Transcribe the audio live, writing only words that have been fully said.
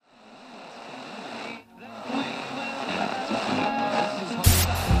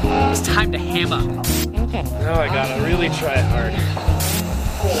It's time to ham up. Now I gotta really try hard.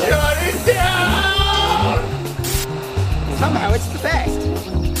 Shut it down! Somehow it's the best.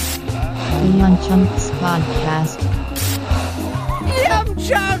 The Young Chunks Podcast. Yum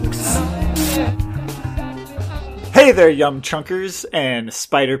Chunks! Hey there, Yum Chunkers and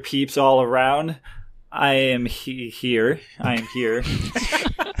Spider Peeps all around. I am here. I am here.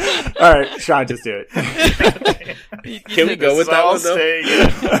 All right, Sean, just do it. Can we go with that one, though?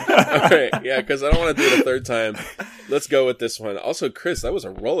 All All right, yeah, because I don't want to do it a third time. Let's go with this one. Also, Chris, that was a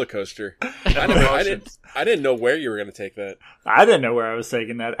roller coaster. I didn't know where you were going to take that. I didn't know where I was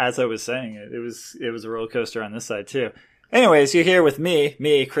taking that as I was saying it. It was a roller coaster on this side too. Anyways, you're here with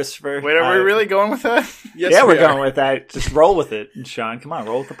me, Christopher. Wait, are we really going with that? Yes, yeah, we're we are. going with that. Just roll with it, Sean. Come on,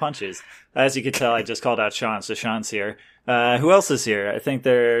 roll with the punches. As you can tell, I just called out Sean, so Sean's here. Who else is here? I think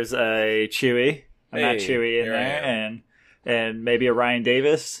there's a Chewy. I'm not Chewy in here I there, am. and maybe a Ryan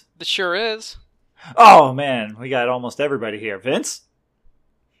Davis. It sure is. Oh man, we got almost everybody here. Vince.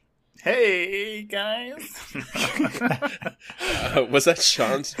 Hey, guys. Was that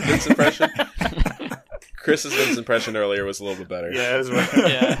Sean's Vince impression? Chris's Vince impression earlier was a little bit better. Yeah, it was right.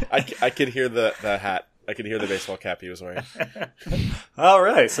 Yeah. I could hear the hat. I could hear the baseball cap he was wearing. All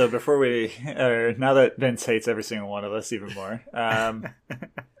right, so before now that Vince hates every single one of us even more,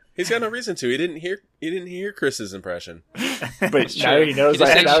 He's got no reason to. He didn't hear Chris's impression. but now he knows. He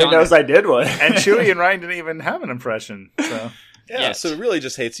just hates He Sean. knows I did one. And Chewie and Ryan didn't even have an impression. So Yeah, Yes. so it really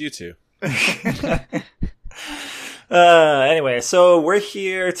just hates you two. Anyway, so we're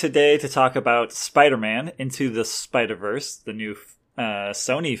here today to talk about Spider-Man Into the Spider-Verse, the new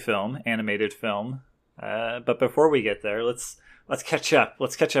Sony film, animated film. But before we get there, let's catch up.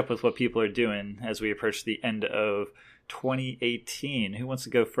 Let's catch up with what people are doing as we approach the end of 2018. Who wants to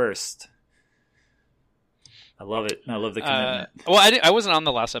go first? I love it. I love the commitment. I wasn't on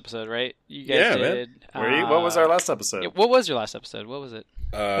the last episode, right? You guys Yeah, did. man. Were you? What was our last episode? Yeah, what was your last episode? What was it?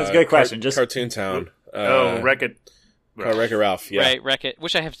 That's a good question. Just Cartoon Town. Wreck-It. Wreck-It Ralph. Yeah. Right, Wreck-It,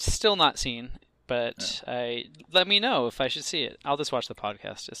 which I have still not seen, but let me know if I should see it. I'll just watch the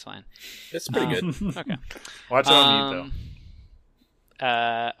podcast. It's fine. It's pretty good. Okay. Watch it on mute,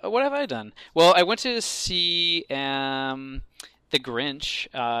 though. What have I done? Well, I went to see The Grinch.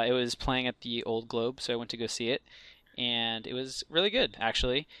 It was playing at the Old Globe, so I went to go see it, and it was really good,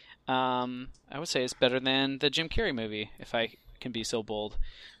 actually. I would say it's better than the Jim Carrey movie, if I can be so bold.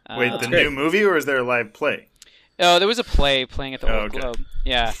 Wait, the great. new movie, or is there a live play? Oh, there was a play playing at the Old okay. Globe.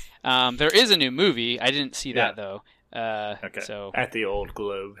 Yeah. There is a new movie. I didn't see that, though. Okay. So at the Old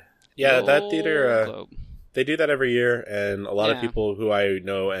Globe. Yeah, the that Old theater, Globe. they do that every year, and a lot of Yeah. people who I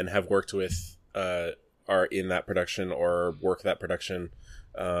know and have worked with are in that production or work that production.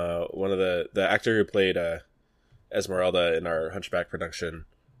 One of the actor who played Esmeralda in our Hunchback production,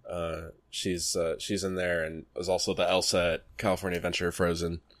 she's in there, and was also the Elsa at California Adventure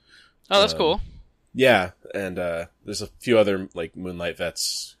Frozen. Oh, that's cool. Yeah, and there's a few other like Moonlight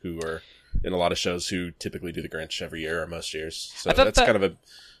vets who are in a lot of shows who typically do the Grinch every year or most years. So I thought that's that- kind of a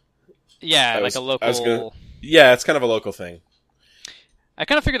Yeah, I like was- a I was gonna- local... yeah, it's kind of a local thing. I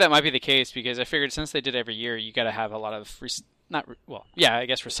kind of figured that might be the case because I figured since they did it every year, you got to have a lot of I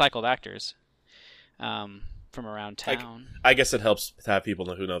guess recycled actors from around town. I guess it helps to have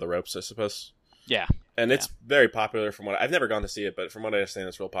people who know the ropes, I suppose. Yeah, And it's very popular from what I've never gone to see it, but from what I understand,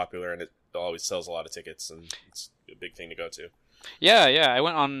 it's real popular and it always sells a lot of tickets and it's a big thing to go to. yeah. I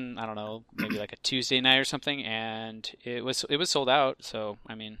went on maybe like a Tuesday night or something, and it was sold out. So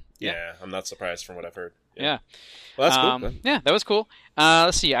I mean, Yeah, I'm not surprised from what I've heard. yeah. Well, that's cool. Then. Yeah, that was cool.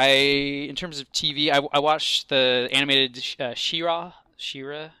 Let's see. In terms of TV, I watched the animated She-Ra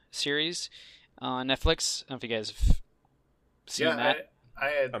series on Netflix. I don't know if you guys have seen that. I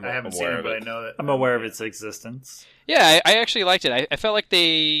haven't seen aware it, of but I it. know that. I'm aware of its existence. Yeah, I actually liked it. I felt like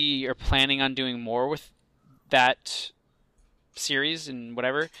they are planning on doing more with that series and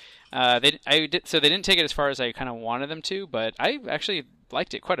whatever. So they didn't take it as far as I kind of wanted them to, but I actually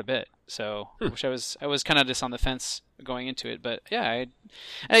liked it quite a bit. So, which I was kind of just on the fence going into it, but yeah,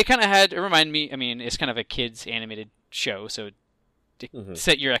 it kind of had. It reminded me. I mean, it's kind of a kids animated show, so to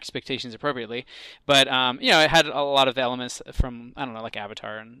set your expectations appropriately. But it had a lot of elements from like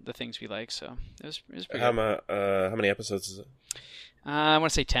Avatar and the things we like. So it was pretty good. How many episodes is it? I want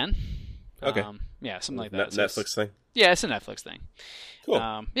to say 10. Okay. Yeah, something like that. So Netflix thing? Yeah, it's a Netflix thing. Cool.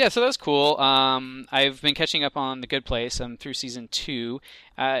 Yeah, so that was cool. I've been catching up on The Good Place. I'm through season 2.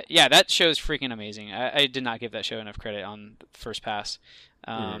 Yeah, that show is freaking amazing. I did not give that show enough credit on the first pass.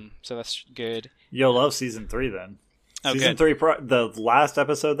 So that's good. You'll love season 3 then. Oh, Season good. 3, the last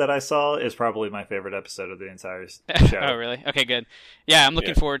episode that I saw is probably my favorite episode of the entire show. Oh, really? Okay, good. Yeah, I'm looking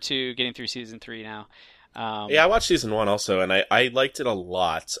Yeah. forward to getting through season 3 now. Yeah, I watched season 1 also, and I liked it a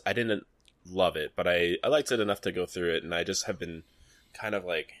lot. I didn't love it, but I liked it enough to go through it, and I just have been kind of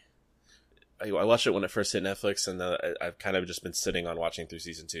like... I watched it when it first hit Netflix, and I've kind of just been sitting on watching through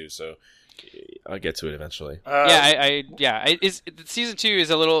season 2, so I'll get to it eventually. Season 2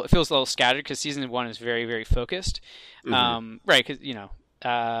 is it feels a little scattered because season 1 is very, very focused. Right, because,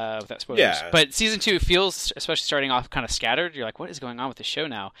 without spoilers. Yeah. But season 2 feels, especially starting off, kind of scattered. You're like, what is going on with the show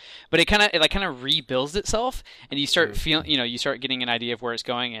now? But it kind of rebuilds itself, and you start feeling, you start getting an idea of where it's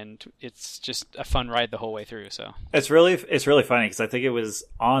going, and it's just a fun ride the whole way through. So It's really funny because I think it was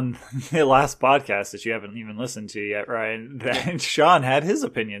on the last podcast that you haven't even listened to yet, Ryan, that Sean had his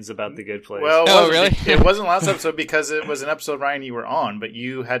opinions about The Good Place. Well, Oh, really? It wasn't last episode because it was an episode, Ryan, you were on, but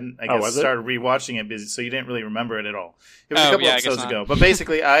you hadn't, I guess, was it? started rewatching it, so you didn't really remember it at all. It was Oh, a couple yeah, I guess episodes not. ago. But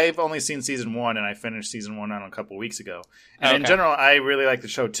basically, I've only seen season 1, and I finished season 1 on a couple weeks ago. And in Okay. general, I really like the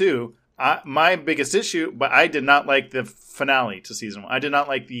show, too. My biggest issue, but I did not like the finale to season 1. I did not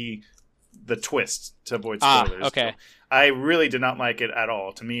like the twist, to avoid spoilers. Okay. I really did not like it at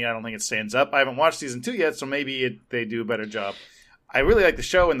all. To me, I don't think it stands up. I haven't watched season 2 yet, so maybe they do a better job. I really like the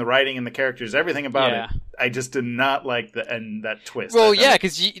show and the writing and the characters, everything about Yeah. it. I just did not like that twist. Well, I thought- yeah,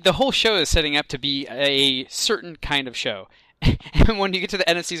 because the whole show is setting up to be a certain kind of show. And when you get to the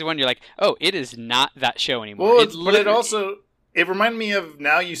end of season 1, you're like, oh, it is not that show anymore. Well, but it also it reminded me of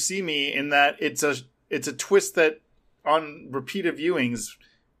Now You See Me in that it's a twist that on repeated viewings,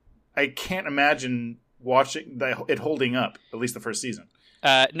 I can't imagine watching it holding up. At least the first season.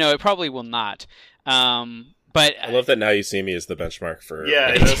 no, it probably will not. But I love that Now You See Me is the benchmark for... Yeah,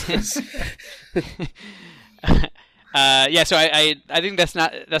 it is. so I think that's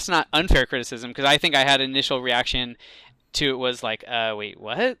not unfair criticism because I think I had an initial reaction to it was like, wait,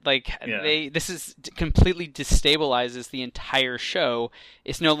 what? Like Yeah. this is completely destabilizes the entire show.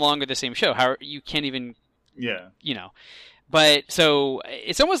 It's no longer the same show. How you can't even, Yeah. But so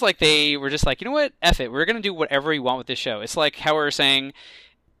it's almost like they were just like, you know what, F it, we're gonna do whatever we want with this show. It's like how we were saying,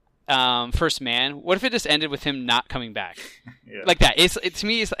 First Man. What if it just ended with him not coming back? Yeah. Like that. To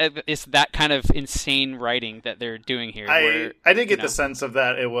me, it's that kind of insane writing that they're doing here. I did get the sense of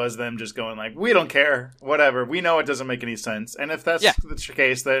that it was them just going like, we don't care, whatever. We know it doesn't make any sense, and if that's the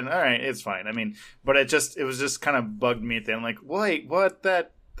case, then all right, it's fine. I mean, but it was just kind of bugged me at the end. Like, wait, what?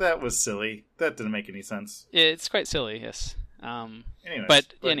 That was silly. That didn't make any sense. It's quite silly, yes. Anyways,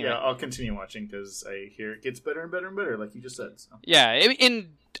 but anyway, yeah, I'll continue watching because I hear it gets better and better and better, like you just said. So. Yeah,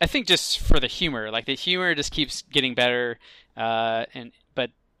 I think just for the humor, like the humor just keeps getting better, but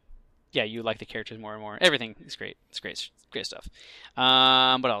yeah, you like the characters more and more. Everything is great. It's great stuff.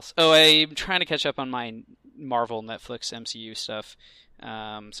 What else? Oh, I'm trying to catch up on my Marvel Netflix MCU stuff. So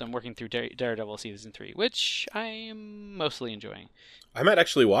I'm working through Daredevil season 3, which I am mostly enjoying. I might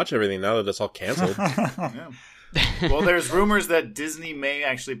actually watch everything now that it's all canceled. Yeah. Well, there's rumors that Disney may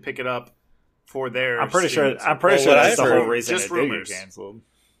actually pick it up for their. I'm pretty sure streaming that's I've the whole heard- reason just it did rumors. get canceled.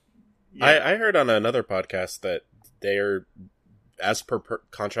 Yeah. I heard on another podcast that they're, as per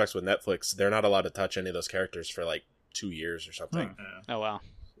contracts with Netflix, they're not allowed to touch any of those characters for like 2 years or something. Oh wow.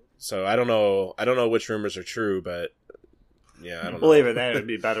 So I don't know which rumors are true, but yeah, I don't know. Believe it, then it'd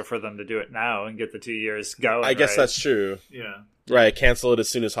be better for them to do it now and get the 2 years going. I guess right? that's true. Yeah. Right, cancel it as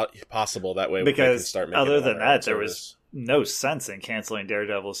soon as possible. That way, they can Because start making other it than on that, their own there service. was no sense in canceling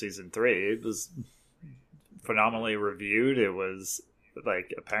Daredevil season 3. It was phenomenally reviewed. It was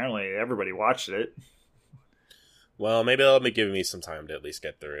like apparently everybody watched it. Well, maybe they'll be giving me some time to at least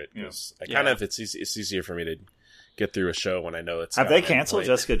get through it. Because I kind of it's easier for me to get through a show when I know it's. Have got they an canceled endpoint.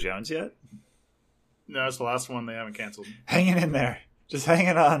 Jessica Jones yet? No, it's the last one they haven't canceled. Hanging in there, just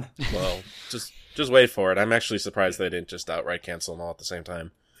hanging on. Well, just wait for it. I'm actually surprised they didn't just outright cancel them all at the same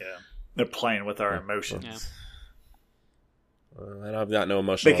time. Yeah. They're playing with our emotions. Yeah. I've got no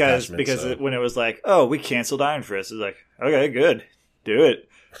emotional attachment. Because so. when it was like, oh, we canceled Iron Fist, it's like, okay, good, do it.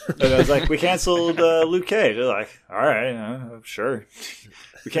 And I was like, we canceled Luke Cage. They're like, all right, sure.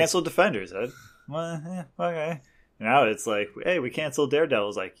 We canceled Defenders. Well, yeah, okay. Now it's like, hey, we canceled Daredevil.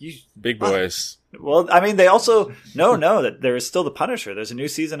 It's like, you Big boys. Well, I mean, they also that there is still the Punisher. There's a new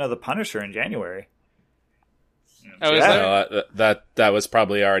season of the Punisher in January. Oh, is Yeah. there? That was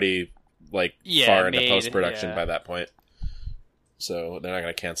probably already like Yeah, far into made, post production yeah. by that point. So they're not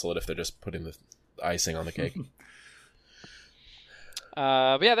going to cancel it if they're just putting the icing on the cake.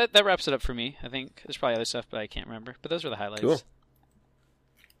 But yeah, that wraps it up for me. I think there's probably other stuff, but I can't remember. But those were the highlights. Cool.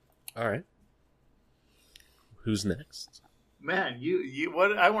 All right. Who's next? Man, you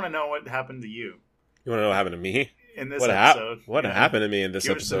what? I want to know what happened to you. You want to know what happened to me? in this episode. What happened to me in this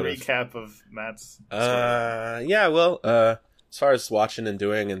Give episode? Give us a recap of Matt's story. Yeah, well, as far as watching and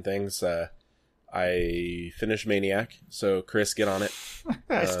doing and things, I finished Maniac, so Chris, get on it.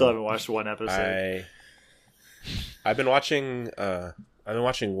 I still haven't watched one episode. I've been watching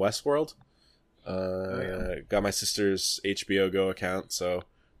Westworld. Got my sister's HBO Go account, so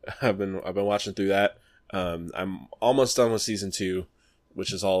I've been watching through that. I'm almost done with season 2,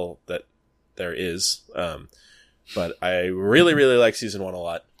 which is all that there is. But I really, really like season 1 a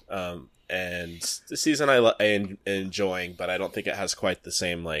lot. And the season I enjoying, but I don't think it has quite the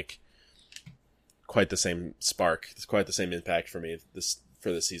same spark. It's quite the same impact for me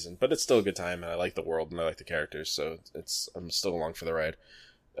for this season. But it's still a good time, and I like the world and I like the characters, so I'm still along for the ride.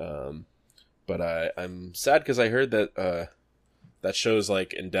 But I'm sad because I heard that that show's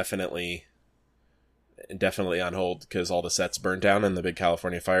like indefinitely on hold because all the sets burned down in the big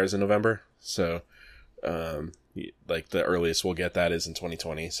California fires in November. So, like the earliest we'll get that is in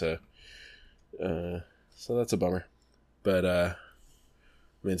 2020. So that's a bummer. But I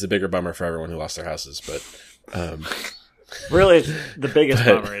mean, it's a bigger bummer for everyone who lost their houses. But really, the biggest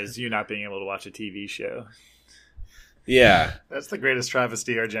bummer is you not being able to watch a TV show. Yeah, that's the greatest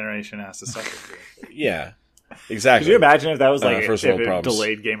travesty our generation has to suffer through. Yeah, exactly. Could you imagine if that was like if it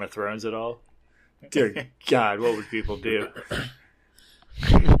delayed Game of Thrones at all? Dear God, what would people do?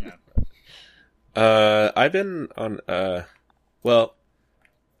 I've been on.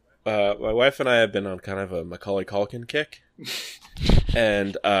 My wife and I have been on kind of a Macaulay Culkin kick,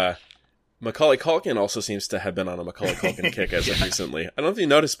 and Macaulay Culkin also seems to have been on a Macaulay Culkin kick as of recently. I don't know if you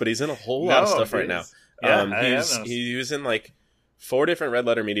noticed, but he's in a whole lot of stuff right now. Yeah, he was in like 4 different Red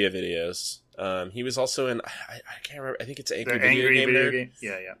Letter Media videos. He was also in I can't remember. I think it's Angry Video Game.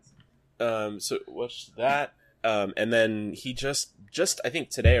 Yeah. So what's that? And then he just I think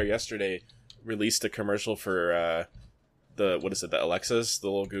today or yesterday released a commercial for the Alexas, the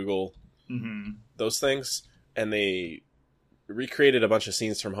little Google, those things, and they recreated a bunch of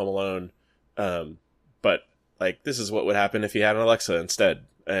scenes from Home Alone. But like this is what would happen if you had an Alexa instead,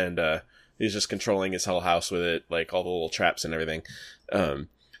 and he's just controlling his whole house with it, like all the little traps and everything.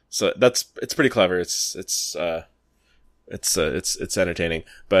 So it's pretty clever. It's entertaining.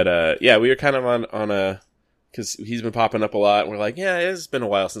 But yeah, we were kind of on a, because he's been popping up a lot, and we're like, yeah, it's been a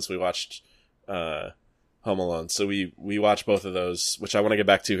while since we watched Home Alone. So we watched both of those, which I want to get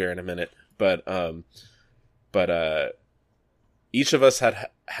back to here in a minute. But each of us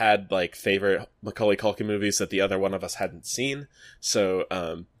had like favorite Macaulay Culkin movies that the other one of us hadn't seen. So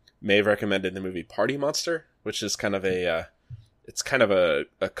Maeve recommended the movie Party Monster, which is kind of a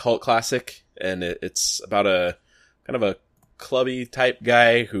cult classic, and it's about a kind of a clubby type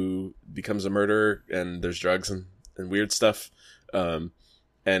guy who becomes a murderer, and there's drugs and weird stuff. And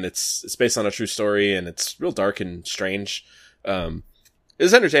it's based on a true story, and it's real dark and strange.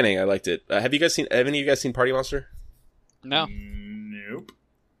 It's entertaining. I liked it. Have any of you guys seen Party Monster? No. Nope.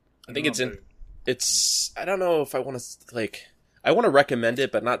 I think it's I don't know if I want to I want to recommend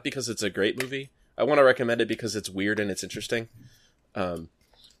it, but not because it's a great movie. I want to recommend it because it's weird and it's interesting.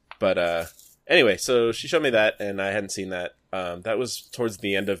 Anyway, so she showed me that, and I hadn't seen that. That was towards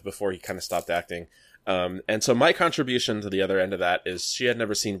the end of before he kind of stopped acting. And so my contribution to the other end of that is she had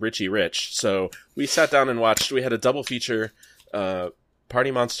never seen Richie Rich. So we sat down and we had a double feature, Party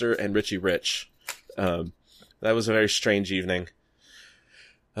Monster and Richie Rich. That was a very strange evening.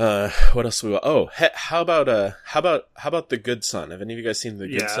 What else how about The Good Son? Have any of you guys seen The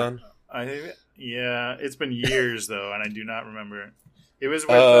Good Son? Yeah, it's been years though, and I do not remember it. It was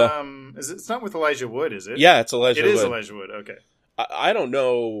with it's not with Elijah Wood, is it? Yeah, it's Elijah Wood. It is Elijah Wood. Okay. I don't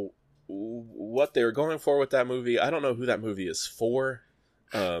know what they were going for with that movie. I don't know who that movie is for.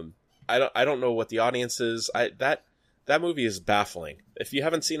 I don't know what the audience is. That movie is baffling. If you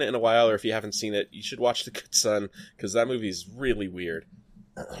haven't seen it in a while, or if you haven't seen it, you should watch The Good Son, because that movie is really weird.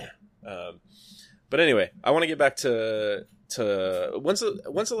 But anyway, I want to get back to when's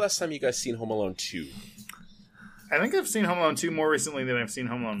the last time you guys seen Home Alone 2? I think I've seen Home Alone 2 more recently than I've seen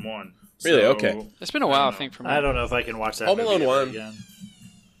Home Alone 1. Really? So, Okay. It's been a while, I think, for me. I don't know if I can watch that Home movie Alone ever 1. again.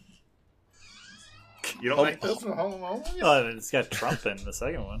 You don't like those from Home Alone? Oh, it's got Trump in the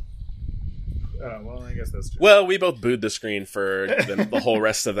second one. Well, I guess that's true. Well, we both booed the screen for the whole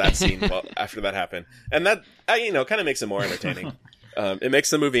rest of that scene after that happened. And that, kind of makes it more entertaining. It makes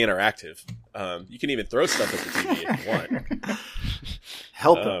the movie interactive. You can even throw stuff at the TV if you want.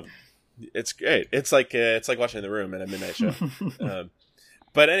 Help them. It's great. It's like watching The Room at a midnight show.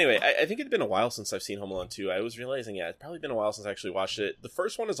 But anyway, I think it's been a while since I've seen Home Alone 2. I was realizing, it's probably been a while since I actually watched it. The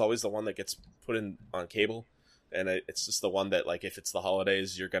first one is always the one that gets put in on cable. And it's just the one that, like, if it's the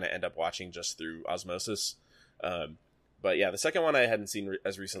holidays, you're going to end up watching just through osmosis. But yeah, the second one I hadn't seen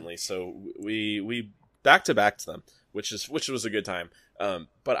as recently, so we back to them, which was a good time.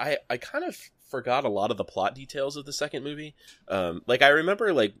 But I kind of forgot a lot of the plot details of the second movie. Like I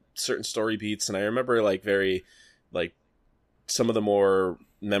remember like certain story beats, and I remember like very like some of the more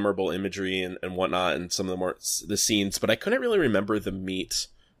memorable imagery and whatnot, and some of the scenes, but I couldn't really remember the meat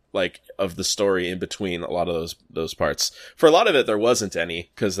like of the story in between a lot of those parts. For a lot of it, there wasn't any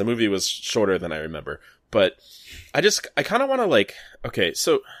because the movie was shorter than I remember. But I kind of want to like, okay,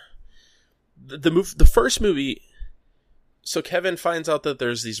 so the first movie. So Kevin finds out that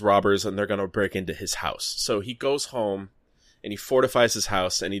there's these robbers and they're going to break into his house. So he goes home and he fortifies his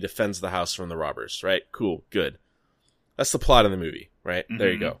house and he defends the house from the robbers, right? Cool. Good. That's the plot of the movie, right? Mm-hmm.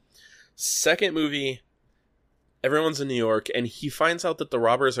 There you go. Second movie, everyone's in New York and he finds out that the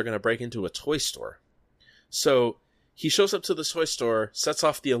robbers are going to break into a toy store. So he shows up to the toy store, sets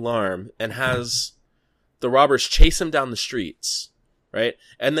off the alarm, and has the robbers chase him down the streets. Right,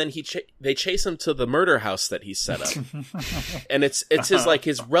 and then they chase him to the murder house that he set up, and it's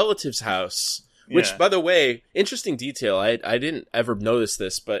his relative's house. Which, by the way, interesting detail. I didn't ever notice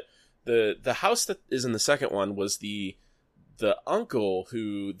this, but the house that is in the second one was the uncle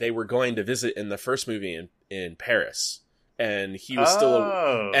who they were going to visit in the first movie in Paris, and he was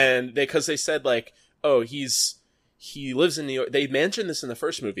because they said like, oh, he lives in New York. They mentioned this in the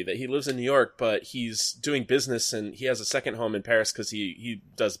first movie that he lives in New York, but he's doing business and he has a second home in Paris because he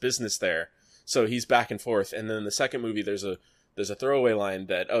does business there. So he's back and forth. And then in the second movie, there's a throwaway line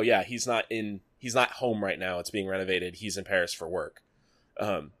that, oh yeah, he's not home right now. It's being renovated. He's in Paris for work.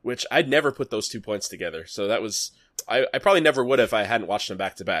 Which I'd never put those 2 points together. So that was, I probably never would if I hadn't watched them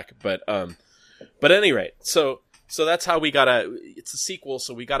back to back. But at any rate, so that's how it's a sequel.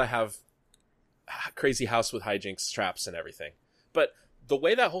 So we gotta have crazy house with hijinks, traps, and everything. But the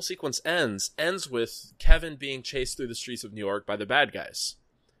way that whole sequence ends with Kevin being chased through the streets of New York by the bad guys.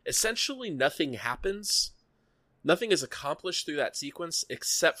 Essentially, nothing happens. Nothing is accomplished through that sequence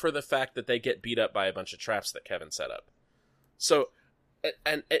except for the fact that they get beat up by a bunch of traps that Kevin set up. So,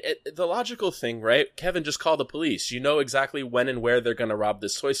 and the logical thing, right? Kevin, just call the police. You know exactly when and where they're going to rob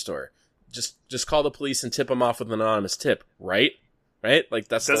this toy store. Just call the police and tip them off with an anonymous tip, right? Right? Like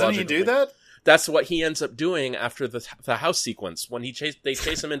that's the logical thing. Doesn't he do that? That's what he ends up doing after the house sequence. When they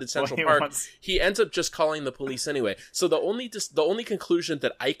chase him into Central Park, he ends up just calling the police anyway. So the only conclusion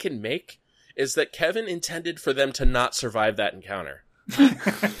that I can make is that Kevin intended for them to not survive that encounter.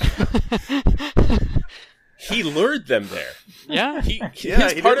 He lured them there. Yeah.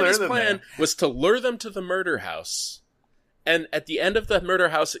 Part of his plan was to lure them to the murder house. And at the end of the murder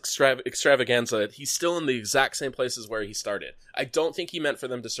house extravaganza, he's still in the exact same places where he started. I don't think he meant for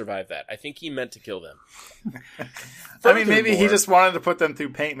them to survive that. I think he meant to kill them. I mean, maybe he just wanted to put them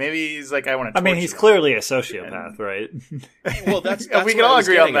through pain. Maybe he's like, I want to torture he's clearly a sociopath, right? Well, that's we can all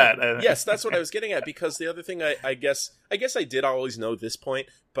agree on that. Yes, that's what I was getting at, because the other thing I guess I did always know this point,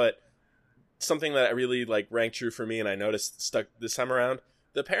 but something that really like rang true for me and I noticed stuck this time around.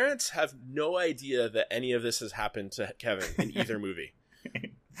 The parents have no idea that any of this has happened to Kevin in either movie.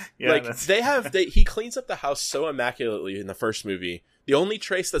 He cleans up the house so immaculately in the first movie. The only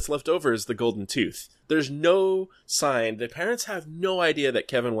trace that's left over is the golden tooth. There's no sign. The parents have no idea that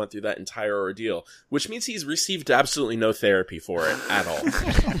Kevin went through that entire ordeal, which means he's received absolutely no therapy for it at all.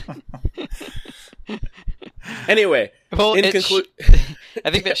 Anyway, well, I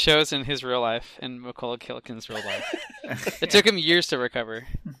think that shows in his real life, in Macaulay Culkin's real life. It took him years to recover.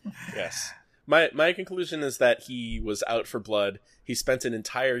 Yes. My conclusion is that he was out for blood. He spent an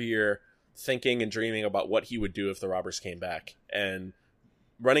entire year thinking and dreaming about what he would do if the robbers came back. And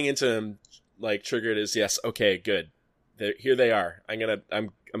running into him like triggered his, yes, okay, good. Here they are. I'm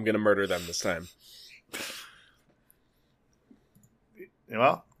gonna murder them this time.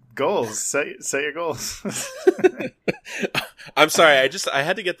 Well, goals. Set your goals. I'm sorry. I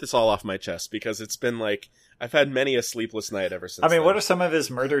had to get this all off my chest because it's been like I've had many a sleepless night ever since. I mean, what are some of his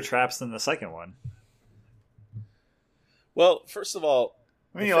murder traps in the second one? Well, first of all,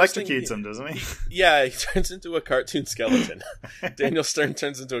 he electrocutes him, doesn't he? Yeah, he turns into a cartoon skeleton. Daniel Stern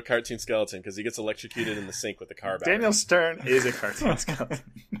turns into a cartoon skeleton because he gets electrocuted in the sink with the car battery. Daniel Stern is a cartoon skeleton.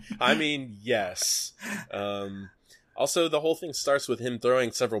 I mean, yes. Also, the whole thing starts with him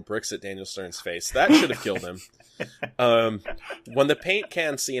throwing several bricks at Daniel Stern's face. That should have killed him. When the paint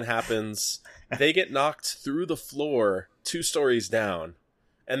can scene happens, they get knocked through the floor 2 stories down,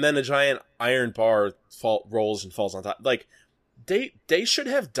 and then a giant iron bar rolls and falls on top. Like, they should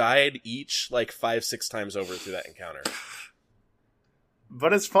have died each like 5-6 times over through that encounter.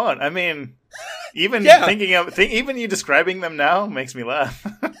 but it's fun. I mean, even Yeah. even you describing them now makes me laugh.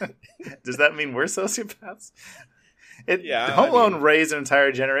 Does that mean we're sociopaths? Home Alone raised an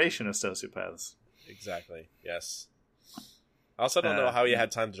entire generation of sociopaths. Exactly. Yes. I also don't know how you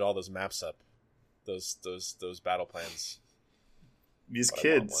had time to draw those maps up, those battle plans. These But I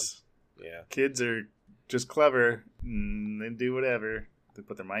want kids, Yeah. are just clever. They do whatever. They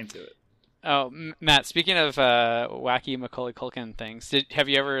put their mind to it. Oh, Matt, speaking of wacky Macaulay Culkin things, have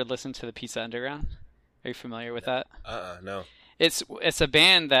you ever listened to the Pizza Underground? Are you familiar with that? No. It's a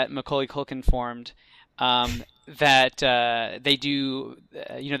band that Macaulay Culkin formed that they do,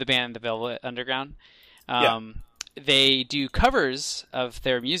 the band The Velvet Underground? They do covers of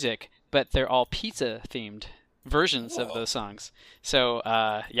their music, but they're all pizza themed versions of those songs. So,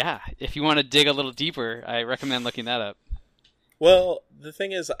 if you want to dig a little deeper, I recommend looking that up. Well, the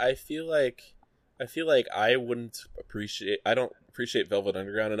thing is, I feel like I don't appreciate Velvet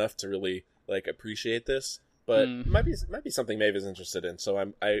Underground enough to really appreciate this, but might be something Maeve is interested in. So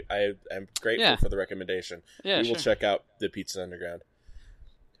I'm grateful for the recommendation. Yeah, we will check out the Pizza Underground.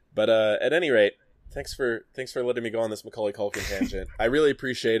 But at any rate, thanks for letting me go on this Macaulay Culkin tangent. I really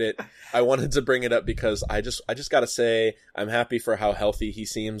appreciate it. I wanted to bring it up because I just gotta say I'm happy for how healthy he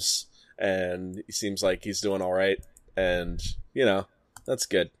seems, and he seems like he's doing all right. And that's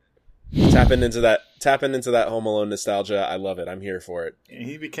good. Tapping into that Home Alone nostalgia. I love it. I'm here for it.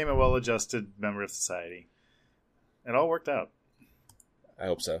 He became a well-adjusted member of society. It all worked out. I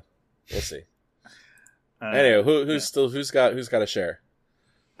hope so. We'll see. Anyway, who's got a share?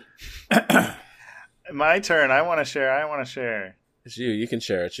 My turn. I want to share. It's you. You can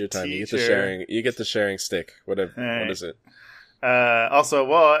share. It's your time. Teacher. You get the sharing. You get the sharing stick. Whatever. All right. What is it? Also,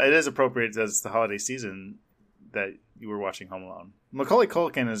 well, it is appropriate as the holiday season that you were watching Home Alone. Macaulay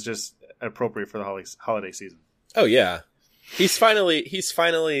Culkin is just appropriate for the holiday season. Oh yeah, he's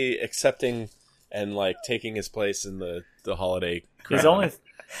finally accepting and taking his place in the holiday crowd. He's only.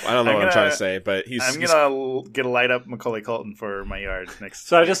 I don't know what I'm trying to say, but I'm gonna get a light up Macaulay Culkin for my yard next.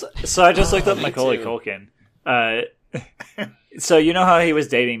 So I just looked up Macaulay Culkin. So you know how he was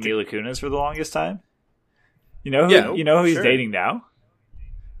dating Mila Kunis for the longest time? You know who he's dating now?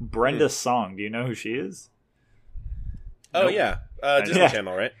 Brenda Song. Do you know who she is? Oh yeah, Disney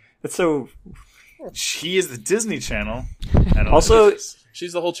Channel, right? That's so. She is the Disney Channel. Also,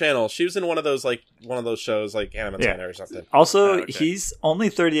 she's the whole channel. She was in one of those shows like Hannah Montana or something. Also, he's only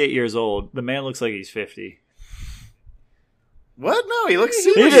 38 years old. The man looks like he's 50. What? No, he looks He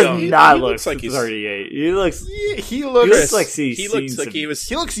super does young. not He look looks like he's 38. He looks. He looks like he looks like he was.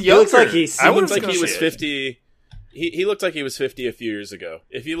 He looks He younger. looks like he's. I Looks like gonna he was say it. 50. He looked like he was 50 a few years ago.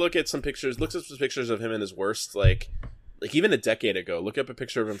 If you look at some pictures, of him in his worst, like even a decade ago. Look up a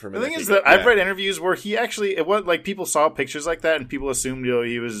picture of him from. The thing is that I've read interviews where he actually, it was like people saw pictures like that and people assumed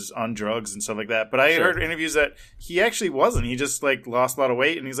he was on drugs and stuff like that. But I heard interviews that he actually wasn't. He just lost a lot of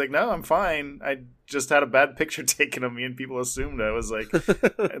weight and he's like, no, I'm fine. I just had a bad picture taken of me and people assumed I was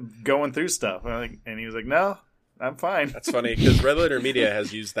going through stuff. And he was like, no, I'm fine. That's funny because Red Letter Media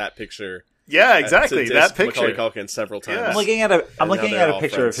has used that picture. Yeah, exactly. To That picture. Macaulay Culkin several times. Yeah. I'm looking at a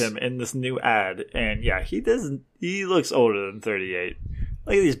picture friends. of him in this new ad, and yeah, he looks older than 38.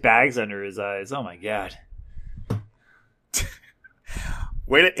 Look at these bags under his eyes. Oh my god.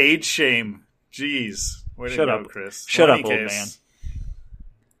 Way to age shame. Jeez. Way to Shut go, up. Chris. Shut Well, up, in any old case-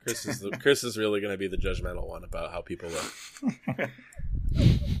 man. Chris is really going to be the judgmental one about how people look.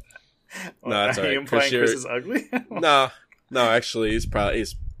 No, that's all Are right. you implying Chris, Chris is ugly? No, actually,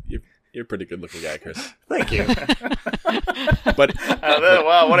 you're a pretty good looking guy, Chris. Thank you. But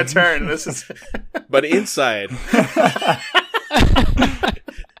wow, what a turn. This is. but inside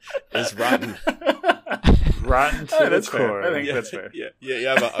is rotten. Rotten to the That's fair. core. I think that's fair. Yeah, you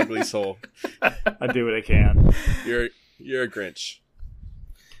have an ugly soul. I do what I can. You're a Grinch.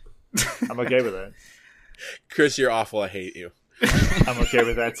 I'm okay with it. Chris, you're awful. I hate you. I'm okay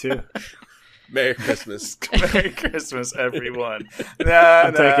with that too. Merry Christmas. Merry Christmas, everyone.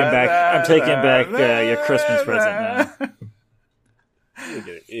 I'm taking back your Christmas present now. You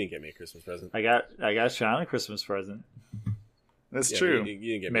didn't get me a Christmas present. I got Sean a Christmas present. That's Yeah, true. You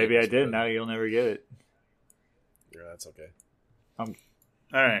didn't get me Maybe a I Christmas did. present. Now you'll never get it. Yeah, that's okay. All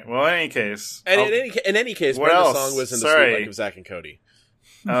right. Well, in any case. And in any case, What Brenda's else? song was in the Sorry. Sweet Life of Zack and Cody.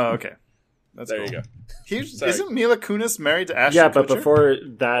 Oh, okay. That's There cool. you go. Isn't Mila Kunis married to Ashton Yeah, but Kutcher? before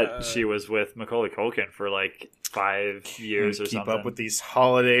that, she was with Macaulay Culkin for 5 years or keep something. up with these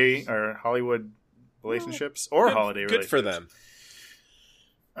holiday or Hollywood relationships or holiday Good for relationships.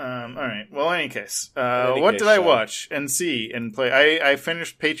 them. All right. Well, in any case, any what case, did I Sean. watch and see and play? I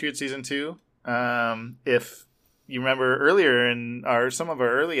finished Patriot season 2. If you remember earlier in some of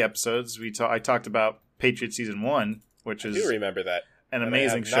our early episodes, I talked about Patriot Season 1, which is I do remember that. an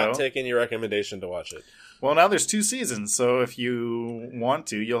amazing show. Not taking your recommendation to watch it. Well, now there's 2 seasons, so if you want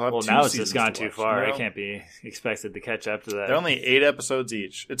to, you'll have 2 seasons. Well, now it's just gone to too watch. far. Well, I can't be expected to catch up to that. they're only 8 episodes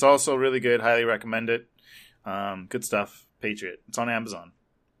each. It's also really good. Highly recommend it. Good stuff. Patriot. It's on Amazon.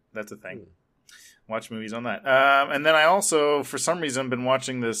 That's a thing. Watch movies on that. And then I also, for some reason, been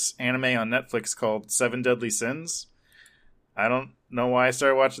watching this anime on Netflix called 7 Deadly Sins. I don't know why I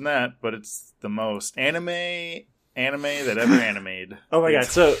started watching that, but it's the most anime that ever animated. Oh my god!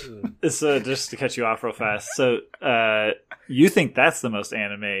 So just to cut you off real fast. So you think that's the most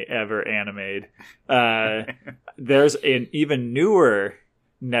anime ever animated? There's an even newer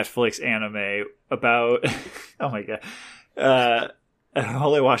Netflix anime about. Oh my god! I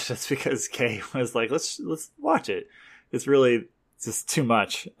only watched this because Kay was like, "Let's watch it." It's really just too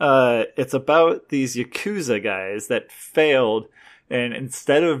much. It's about these Yakuza guys that failed. And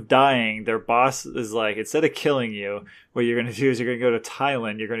instead of dying, their boss is like, instead of killing you, what you're going to do is you're going to go to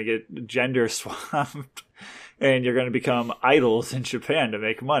Thailand, you're going to get gender swapped, and you're going to become idols in Japan to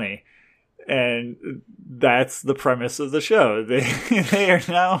make money. And that's the premise of the show. They are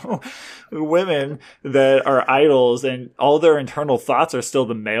now women that are idols, and all their internal thoughts are still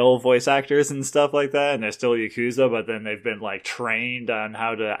the male voice actors and stuff like that, and they're still Yakuza, but then they've been like trained on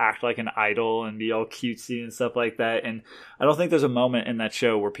how to act like an idol and be all cutesy and stuff like that. And I don't think there's a moment in that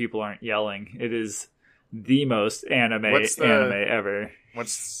show where people aren't yelling. It is the most anime ever.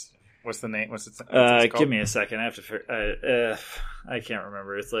 What's the name? What's it called? Give me a second. I have to. I can't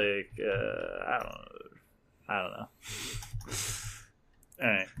remember. It's like I don't know. All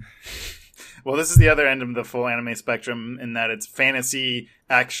right. Well, this is the other end of the full anime spectrum in that it's fantasy,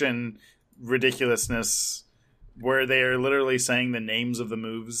 action, ridiculousness, where they are literally saying the names of the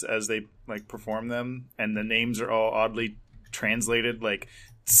moves as they like perform them, and the names are all oddly translated, like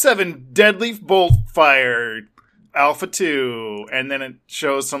 7 Deadly Bolt Fire. Alpha 2, and then it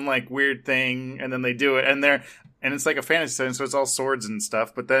shows some like weird thing, and then they do it, and it's like a fantasy setting, so it's all swords and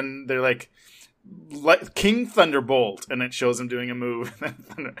stuff, but then they're like King Thunderbolt, and it shows him doing a move,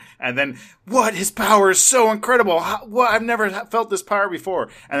 and then what, his power is so incredible, what, I've never felt this power before,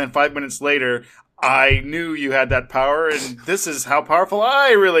 and then 5 minutes later, I knew you had that power, and this is how powerful I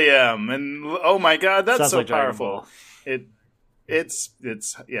really am, and oh my god, that's Sounds so like powerful. It's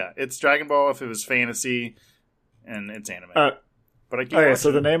Dragon Ball if it was fantasy. And it's anime. But I keep okay, watching.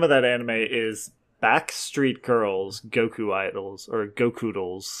 so the name of that anime is Backstreet Girls Goku Idols, or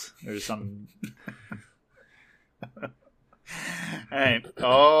Gokudols, or some. Alright,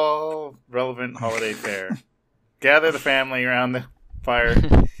 all relevant holiday fare. Gather the family around the fire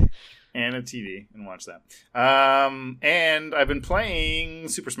and a TV and watch that. And I've been playing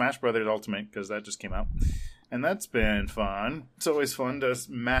Super Smash Bros. Ultimate because that just came out. And that's been fun. It's always fun to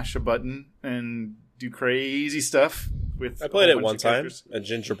mash a button and do crazy stuff with. I played it one time at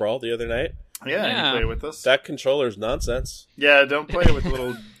Ginger Brawl the other night. Yeah, you played it with us. That controller's nonsense. Yeah, don't play it with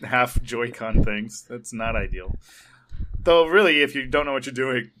little half Joy-Con things. That's not ideal. Though, really, if you don't know what you're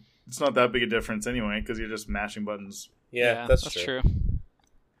doing, it's not that big a difference anyway, because you're just mashing buttons. Yeah, that's true.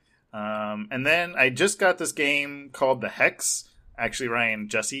 And then I just got this game called The Hex. Actually, Ryan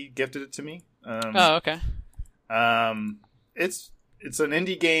Jesse gifted it to me. Okay. It's an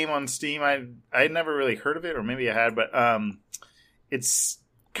indie game on Steam. I had never really heard of it, or maybe I had, but it's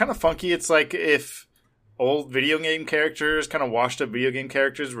kind of funky. It's like if old video game characters, kind of washed up video game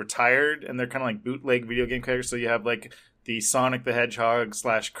characters, retired, and they're kind of like bootleg video game characters. So you have like the Sonic the Hedgehog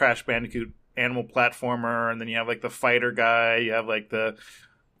 / Crash Bandicoot animal platformer, and then you have like the fighter guy, you have like the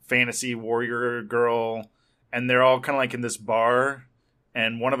fantasy warrior girl, and they're all kind of like in this bar,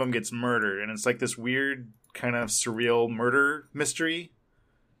 and one of them gets murdered, and it's like this weird kind of surreal murder mystery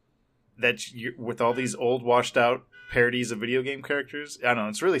that with all these old washed out parodies of video game characters. I don't know,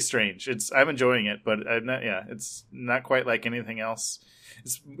 it's really strange. I'm enjoying it, but it's not quite like anything else.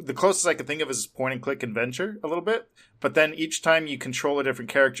 It's the closest I can think of is point and click adventure a little bit, but then each time you control a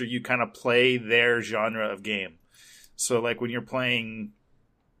different character, you kind of play their genre of game. So like when you're playing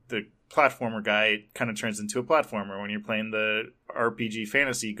the platformer guy, it kind of turns into a platformer. When you're playing the RPG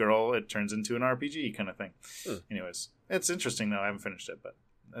fantasy girl, it turns into an RPG kind of thing. Anyways, it's interesting though. I haven't finished it, but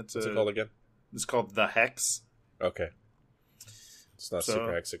what's it called again? It's called The Hex. Okay. It's not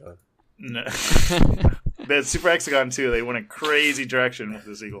Super Hexagon. No. But Super Hexagon too. They went a crazy direction with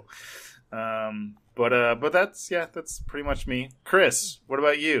the sequel. But that's pretty much me. Chris, what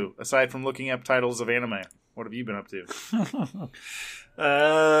about you? Aside from looking up titles of anime, what have you been up to?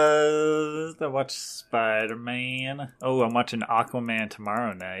 I watch Spider-Man. Oh, I'm watching Aquaman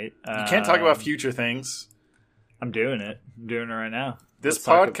tomorrow night. You can't talk about future things. I'm doing it. I'm doing it right now. This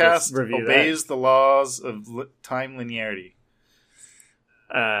Let's podcast review obeys the laws of time linearity.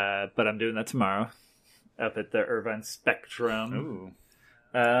 But I'm doing that tomorrow up at the Irvine Spectrum. Ooh.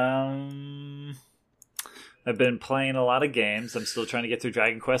 I've been playing a lot of games. I'm still trying to get through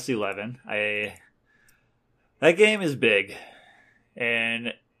Dragon Quest XI. That game is big,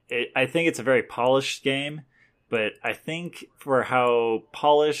 and I think it's a very polished game, but I think for how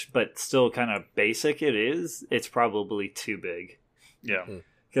polished but still kind of basic it is, it's probably too big. Yeah.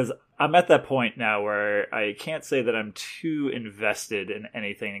 Because I'm at that point now where I can't say that I'm too invested in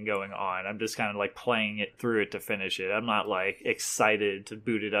anything going on. I'm just kind of like playing it through it to finish it. I'm not like excited to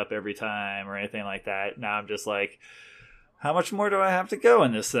boot it up every time or anything like that. Now I'm just like, how much more do I have to go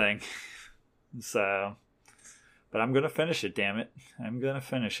in this thing? So, but I'm going to finish it, damn it. I'm going to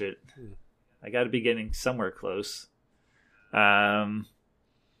finish it. I got to be getting somewhere close. And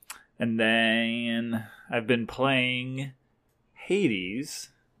then I've been playing Hades,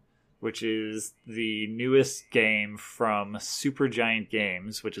 which is the newest game from Supergiant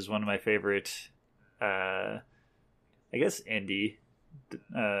Games, which is one of my favorite, I guess, indie.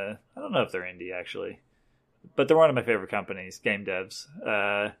 I don't know if they're indie, actually. But they're one of my favorite companies, game devs.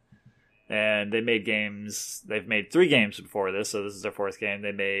 And they made games. They've made 3 games before this, so this is their 4th game.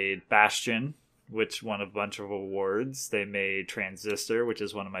 They made Bastion, which won a bunch of awards. They made Transistor, which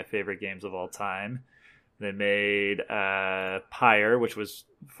is one of my favorite games of all time. They made Pyre, which was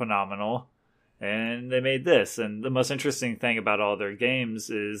phenomenal. And they made this. And the most interesting thing about all their games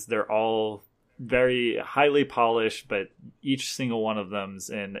is they're all very highly polished, but each single one of them's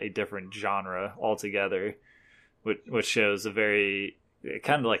in a different genre altogether, which shows a very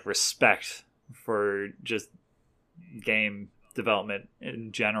kind of like respect for just game development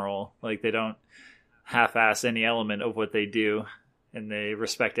in general. Like, they don't half-ass any element of what they do, and they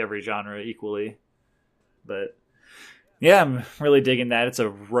respect every genre equally. But yeah, I'm really digging that. It's a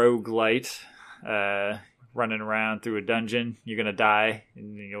roguelite, running around through a dungeon. You're gonna die,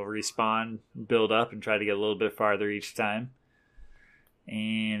 and you'll respawn, build up, and try to get a little bit farther each time.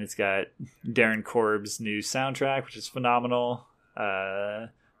 And it's got Darren Korb's new soundtrack, which is phenomenal. The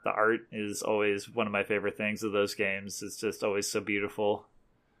art is always one of my favorite things of those games. It's just always so beautiful.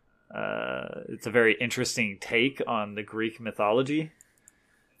 It's a very interesting take on the Greek mythology,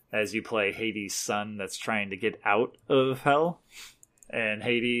 as you play Hades' son that's trying to get out of hell. And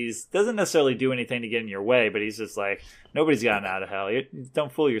Hades doesn't necessarily do anything to get in your way, but he's just like, nobody's gotten out of hell.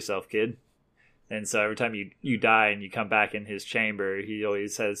 Don't fool yourself, kid. And so every time you die and you come back in his chamber, he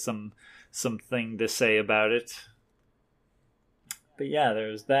always has something to say about it. But yeah,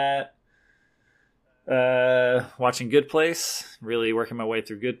 there's that. Watching Good Place. Really working my way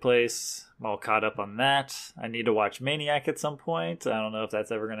through Good Place. I'm all caught up on that. I need to watch Maniac at some point. I don't know if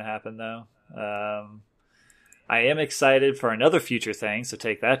that's ever going to happen, though. I am excited for another future thing, so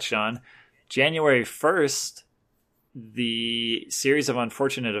take that, Sean. January 1st, the series of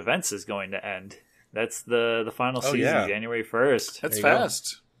Unfortunate Events is going to end. That's the final season, January 1st. That's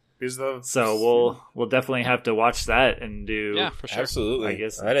fast. So we'll definitely have to watch that and do. Yeah, for sure. Absolutely. I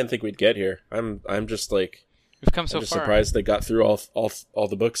guess I didn't think we'd get here. I'm just like, we've come so I'm just far. surprised they got through all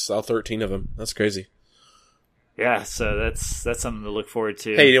the books, all 13 of them. That's crazy. Yeah, so that's something to look forward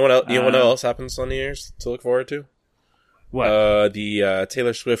to. Hey, you know what else happens on New Year's to look forward to? What? The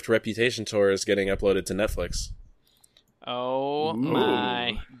Taylor Swift Reputation tour is getting uploaded to Netflix. Oh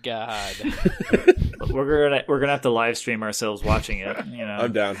my god! We're gonna have to live stream ourselves watching it. You know,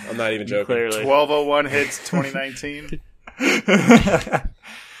 I'm down. I'm not even joking. Clearly, 1201 hits 2019.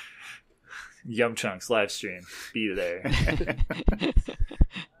 Yum Chunks live stream. Be there.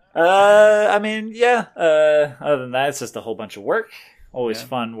 I mean, yeah. Other than that, it's just a whole bunch of work. Always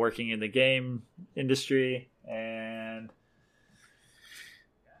fun working in the game industry, and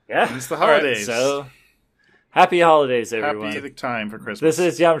yeah, It's the holidays. Right, so happy holidays, everyone. Happy time for Christmas.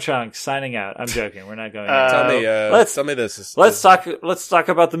 This is Yum Chunks signing out. I'm joking. We're not going. Tell me this. Let's talk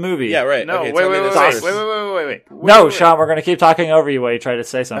about the movie. Yeah, right. No, okay, wait. No, Sean, we're going to keep talking over you while you try to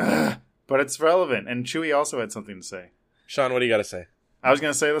say something. But it's relevant, and Chewie also had something to say. Sean, what do you got to say? I was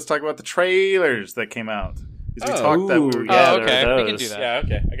going to say, let's talk about the trailers that came out. Because okay. We can do that. Yeah,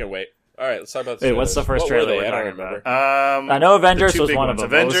 okay. I can wait. All right, let's talk about. Wait, what's the first trailer we're I don't talking remember. about? I know Avengers was one of them.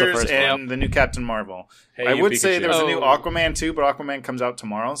 Avengers and the new Captain Marvel. Hey, I would Pikachu. say there was a new Aquaman too, but Aquaman comes out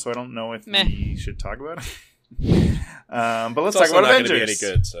tomorrow, so I don't know if we should talk about it. But let's talk about Avengers. Be any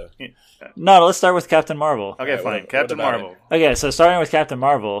good, so. No, let's start with Captain Marvel. Okay, fine. Captain Marvel. Okay, so starting with Captain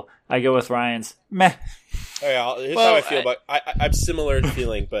Marvel, I go with Ryan's meh. Oh, yeah, here's how I feel about. I'm similar in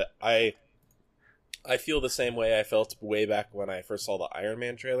feeling, but I feel the same way I felt way back when I first saw the Iron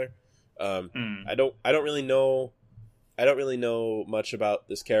Man trailer. I don't really know much about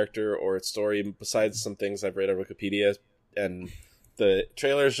this character or its story besides some things I've read on Wikipedia, and the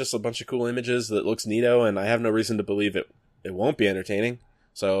trailer is just a bunch of cool images that looks neato, and I have no reason to believe it won't be entertaining.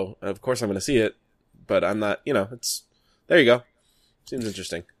 So of course I'm going to see it, but I'm not. It's there. You go. Seems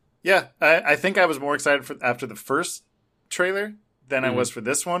interesting. Yeah, I think I was more excited after the first trailer than I was for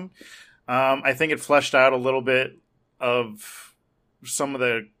this one. I think it fleshed out a little bit of some of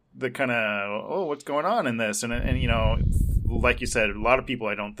the kind of, what's going on in this? And like you said, a lot of people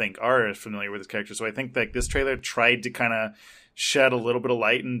I don't think are familiar with this character. So I think that this trailer tried to kind of shed a little bit of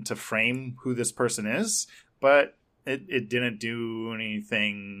light and to frame who this person is, but it didn't do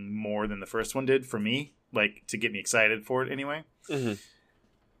anything more than the first one did for me, like to get me excited for it anyway. Mm-hmm.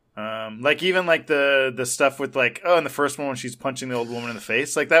 Like even like the stuff with like, in the first one when she's punching the old woman in the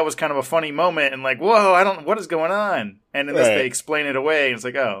face, like that was kind of a funny moment and like, whoa, what is going on? And in this they explain it away and it's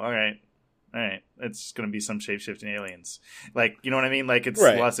like, oh, all right, it's going to be some shape-shifting aliens. Like, you know what I mean? Like it's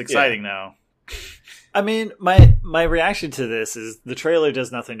less exciting now. I mean, my reaction to this is the trailer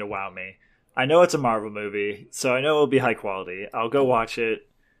does nothing to wow me. I know it's a Marvel movie, so I know it'll be high quality. I'll go watch it,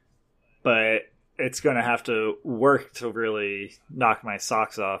 but it's going to have to work to really knock my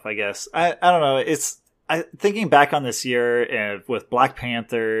socks off, I guess. I don't know. Thinking back on this year with Black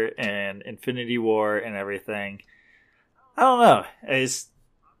Panther and Infinity War and everything, I don't know. It's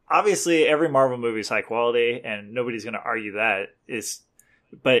obviously every Marvel movie is high quality, and nobody's going to argue that.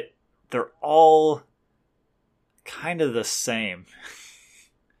 But they're all kind of the same.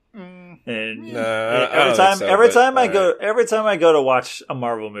 And every time I go to watch a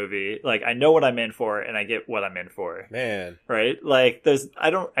Marvel movie, like I know what I'm in for and I get what I'm in for. Man, right? Like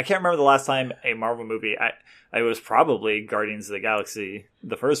I can't remember the last time a Marvel movie. I was probably Guardians of the Galaxy,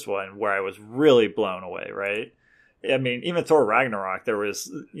 the first one, where I was really blown away. Right? I mean, even Thor Ragnarok, there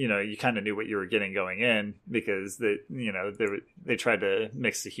was, you kind of knew what you were getting going in because they tried to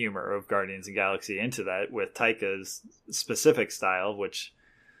mix the humor of Guardians of the Galaxy into that with Taika's specific style, which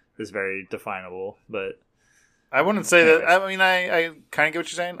is very definable. But I wouldn't say that. I mean, I kind of get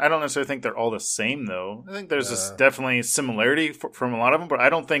what you're saying. I don't necessarily think they're all the same, though. I think there's definitely similarity from a lot of them, but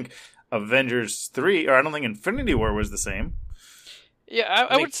I don't think Avengers 3 or I don't think Infinity War was the same. Yeah,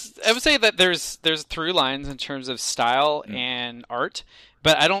 I would say that there's through lines in terms of style and art,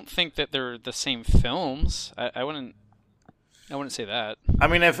 but I don't think that they're the same films. I wouldn't say that. I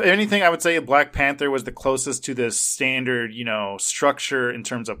mean, if anything, I would say Black Panther was the closest to the standard, structure in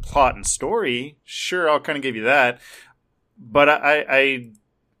terms of plot and story. Sure, I'll kind of give you that, but I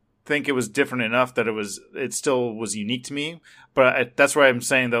think it was different enough that it still was unique to me. But that's why I'm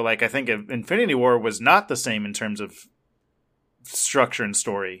saying though, like I think Infinity War was not the same in terms of structure and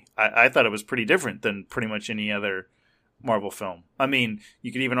story. I thought it was pretty different than pretty much any other Marvel film. I mean,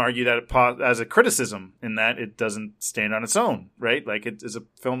 you could even argue that as a criticism in that it doesn't stand on its own, right? Like it is a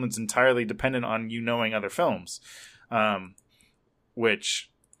film that's entirely dependent on knowing other films,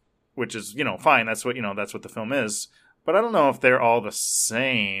 which is fine. That's what that's what the film is. But I don't know if they're all the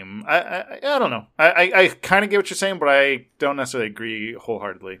same. I don't know. I kind of get what you're saying, but I don't necessarily agree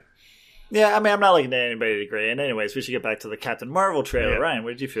wholeheartedly. Yeah, I mean, I'm not looking at anybody to agree. And anyways, we should get back to the Captain Marvel trailer. Yeah. Ryan, what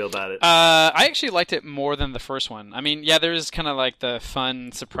did you feel about it? I actually liked it more than the first one. I mean, yeah, there's kind of like the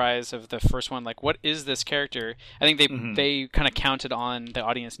fun surprise of the first one. Like, what is this character? I think they kind of counted on the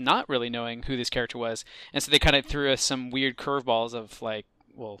audience not really knowing who this character was. And so they kind of threw us some weird curveballs of like,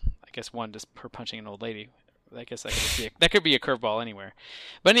 well, I guess one, just her punching an old lady. I guess that could be a curveball anywhere.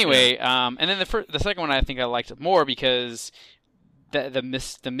 But anyway, and then the second one I think I liked more because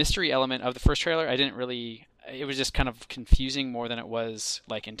the mystery element of the first trailer, I didn't really. It was just kind of confusing more than it was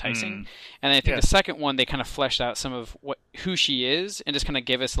like enticing. And I think the second one they kind of fleshed out some of who she is and just kind of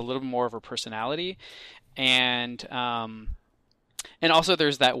gave us a little more of her personality. And also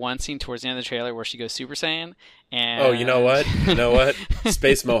there's that one scene towards the end of the trailer where she goes Super Saiyan. And you know what?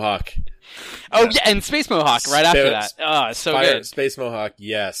 Space Mohawk. Oh yeah, and Space Mohawk after that. Oh, it's so good. Space Mohawk,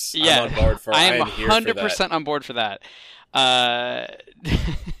 yes. Yeah. I'm on board for. I am 100% on board for that.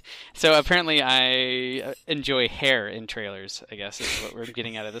 So apparently I enjoy hair in trailers, I guess is what we're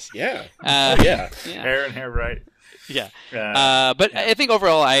getting out of this. Yeah. Yeah. Hair and hair, right. Yeah. But I think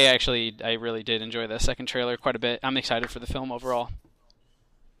overall I really did enjoy the second trailer quite a bit. I'm excited for the film overall.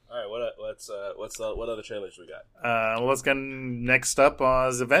 All right, what other trailers we got? Well, let's get next up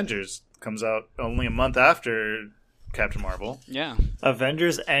is Avengers. Comes out only a month after Captain Marvel. Yeah.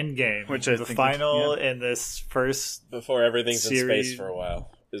 Avengers Endgame, which is the final in this first before everything's series. in space for a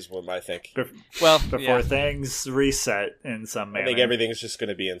while. is what I think. Well, before things reset in some manner. I think everything's just going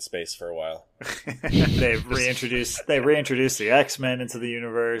to be in space for a while. They've reintroduced the X-Men into the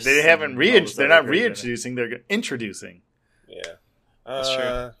universe. They haven't they're not reintroducing, they're introducing. Yeah. That's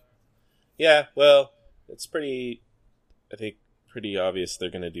true. Yeah, well, it's pretty obvious they're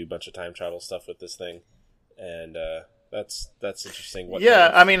going to do a bunch of time travel stuff with this thing. And that's interesting.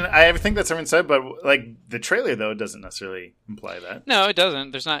 I mean, I think that's everyone said, but like the trailer though doesn't necessarily imply that. No, it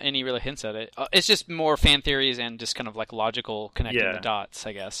doesn't. There's not any really hints at it. It's just more fan theories and just kind of like logical connecting the dots,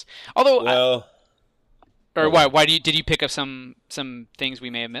 I guess. Although, why did you pick up some things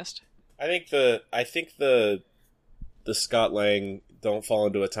we may have missed? I think the Scott Lang don't fall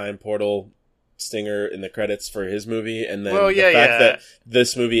into a time portal stinger in the credits for his movie, and then the fact that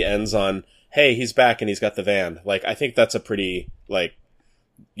this movie ends on, hey, he's back and he's got the van. Like, I think that's a pretty, like,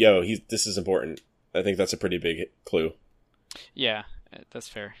 this is important. I think that's a pretty big clue. Yeah, that's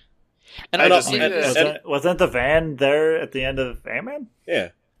fair. And wasn't the van there at the end of Ant-Man? Yeah,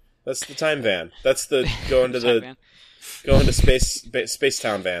 that's the time van. That's the going to Space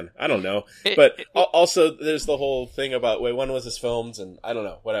Town van. I don't know, also there's the whole thing about when was this filmed, and I don't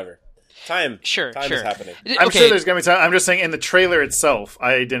know, whatever. Time is happening. I'm sure there's gonna be time. I'm just saying in the trailer itself,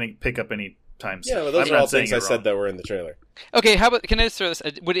 I didn't pick up any time stuff. Yeah, but those are all things I said that were in the trailer. Okay, can I just throw this?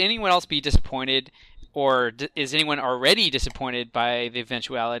 Would anyone else be disappointed, or is anyone already disappointed by the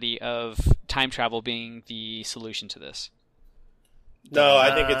eventuality of time travel being the solution to this? No,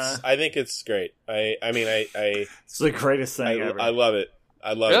 I think it's great. I mean, it's the greatest thing ever. I love it.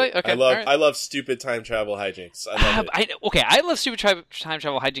 I love really? it. Okay, I love stupid time travel hijinks. I love it. I love stupid time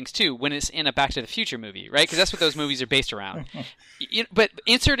travel hijinks too when it's in a Back to the Future movie, right? Because that's what those movies are based around. But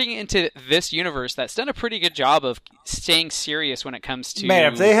inserting into this universe, that's done a pretty good job of staying serious when it comes to...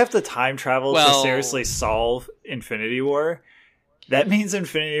 Man, if they have to time travel to seriously solve Infinity War, that means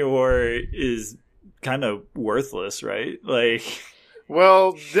Infinity War is kind of worthless, right? Like...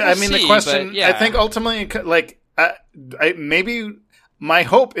 Well, I mean, the question, I think ultimately, like, maybe... My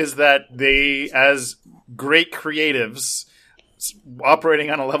hope is that they, as great creatives, operating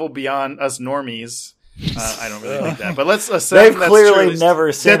on a level beyond us normies, I don't really think that, but let's assume they've clearly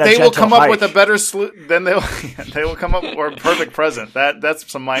never seen that they will come up with a better solution. Then they will come up or perfect present.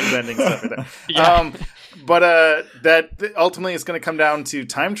 That's some mind bending stuff right there. Yeah. But that ultimately is going to come down to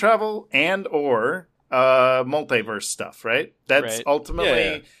time travel and or multiverse stuff, right? That's ultimately.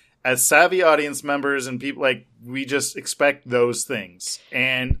 Yeah. As savvy audience members and people, like, we just expect those things.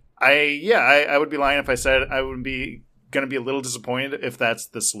 And I would be lying if I said I would be going to be a little disappointed if that's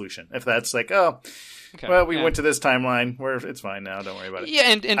the solution. If that's like, we went to this timeline where it's fine now, don't worry about it. Yeah,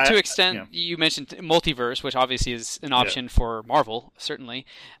 and to extent, you mentioned multiverse, which obviously is an option for Marvel, certainly.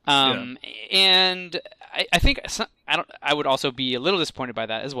 And I think I would also be a little disappointed by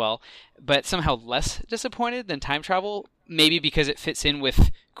that as well, but somehow less disappointed than time travel, maybe because it fits in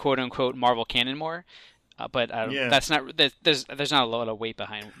with quote unquote Marvel canon more. But that's not. There's not a lot of weight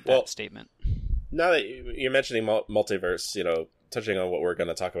behind that statement. Now that you're mentioning multiverse, touching on what we're going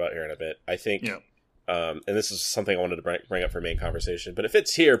to talk about here in a bit, I think, and this is something I wanted to bring up for main conversation, but if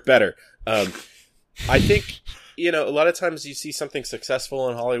it's here, better. I think a lot of times you see something successful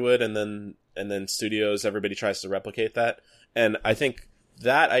in Hollywood, and then studios, everybody tries to replicate that, and I think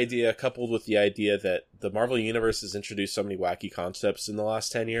that idea, coupled with the idea that the Marvel Universe has introduced so many wacky concepts in the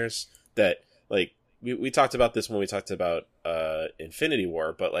last 10 years that, like, we talked about this when we talked about Infinity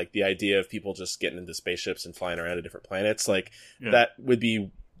War, but, like, the idea of people just getting into spaceships and flying around to different planets, like, that would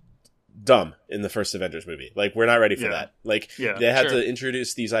be dumb in the first Avengers movie. Like, we're not ready for that. Like, they had to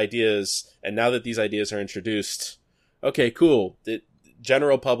introduce these ideas, and now that these ideas are introduced, okay, cool. The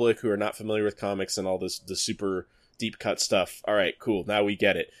general public who are not familiar with comics and all the super deep cut stuff, all right, cool, now we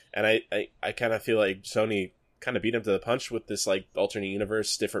get it. And I kind of feel like Sony kind of beat him to the punch with this, like, alternate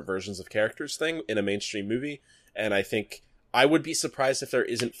universe, different versions of characters thing in a mainstream movie, and I think I would be surprised if there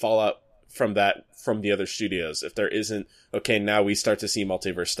isn't fallout from that from the other studios, if there isn't, okay, now we start to see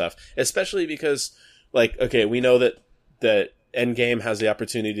multiverse stuff, especially because, like, okay, we know that Endgame has the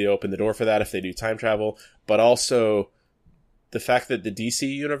opportunity to open the door for that if they do time travel, but also the fact that the DC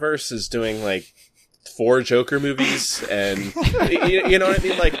universe is doing, like, 4 Joker movies, and you know what I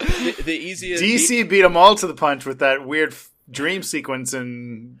mean? Like, the easiest... DC beat them all to the punch with that weird dream sequence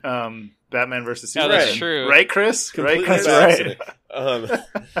in Batman vs. Superman. That's true. Right, Chris? That's right.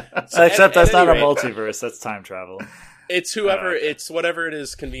 Except that's not a multiverse, that's time travel. It's whoever, it's whatever it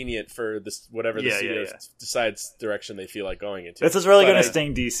is convenient for this, whatever the studio yeah. decides direction they feel like going into. This is really going to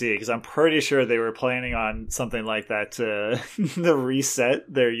sting DC because I'm pretty sure they were planning on something like that to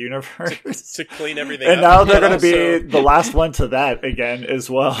reset their universe. To clean everything up. And now they're going to be the last one to that again as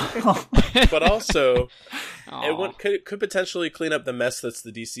well. But also, could potentially clean up the mess that's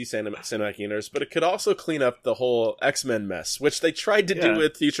the DC Cinematic Universe, but it could also clean up the whole X-Men mess, which they tried to do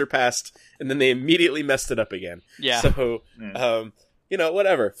with Future Past, and then they immediately messed it up again. Yeah. So,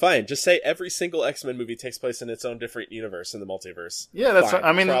 whatever. Fine. Just say every single X-Men movie takes place in its own different universe in the multiverse. Yeah, that's. Fine.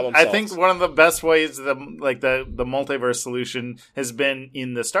 I mean, Problem I solved. think one of the best ways the multiverse solution has been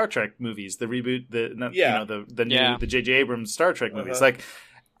in the Star Trek movies, the reboot, the new the J.J. Abrams Star Trek movies. Like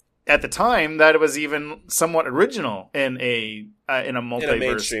at the time, that was even somewhat original in a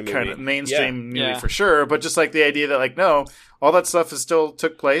multiverse kind of mainstream movie for sure. But just like the idea that like no, all that stuff is still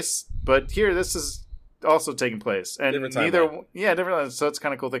took place, but here this is also taking place, and different. So it's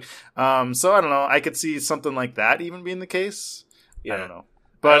kind of cool thing. So I don't know. I could see something like that even being the case. Yeah. I don't know.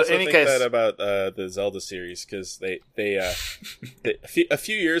 But in any case, that about the Zelda series because they a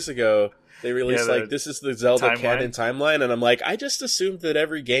few years ago they released this is the Zelda canon timeline, and I'm like, I just assumed that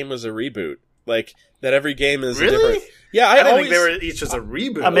every game was a reboot, like that every game is a different. Yeah, I don't think they were each as a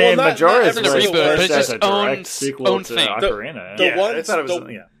reboot. I mean, Majora's a reboot, but it's just a direct sequel to thing. Ocarina. I thought it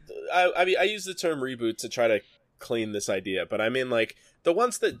was. I mean, I use the term reboot to try to clean this idea, but I mean, like, the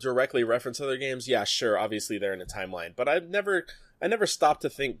ones that directly reference other games, yeah, sure, obviously they're in a timeline, but I never stopped to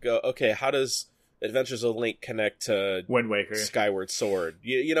think, okay, how does Adventures of Link connect to Wind Waker, Skyward Sword?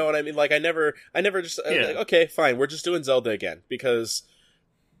 You know what I mean? Like, I never just, like, okay, fine, we're just doing Zelda again, because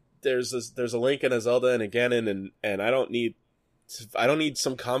there's a Link and a Zelda and a Ganon, and I don't need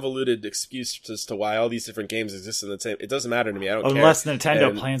some convoluted excuse as to why all these different games exist in the same. It doesn't matter to me. I don't care. Unless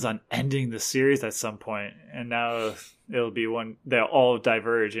Nintendo plans on ending the series at some point, and now it'll be they'll all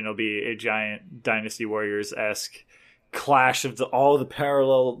diverge, and it'll be a giant Dynasty Warriors-esque clash of all the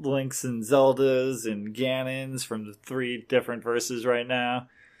parallel Links and Zeldas and Ganons from the 3 different verses right now.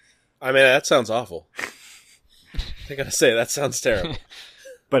 I mean, that sounds awful. I gotta say, that sounds terrible.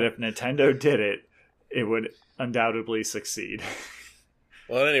 But if Nintendo did it, it would undoubtedly succeed.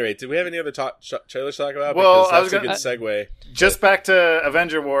 Well, at any rate, do we have any other trailers to talk about? Well, because I was a good segue. Just back to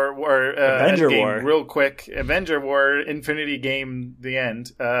Avenger War, War, real quick. Avenger War, Infinity Game, the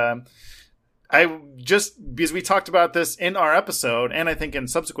end. I just, because we talked about this in our episode, and I think in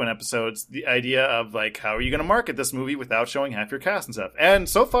subsequent episodes, the idea of like, how are you going to market this movie without showing half your cast and stuff? And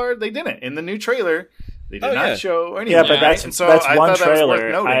so far, they didn't. In the new trailer, they did not show anything. Yeah, but that's one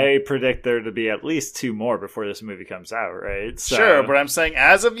trailer. I predict there to be at least 2 more before this movie comes out, right? So, sure, but I'm saying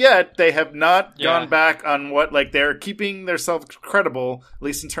as of yet, they have not gone back on what, like, they're keeping themselves credible, at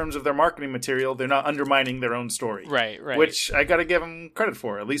least in terms of their marketing material. They're not undermining their own story. Right. Which I got to give them credit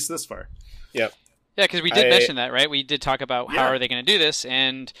for, at least this far. Yep. Yeah, because we did mention that, right? We did talk about how are they going to do this,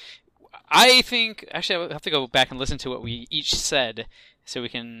 and I think, actually, I have to go back and listen to what we each said so we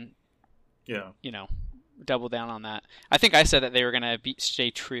can, double down on that. I think I said that they were going to stay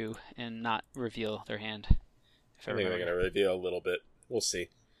true and not reveal their hand. I think they're going to reveal a little bit. We'll see.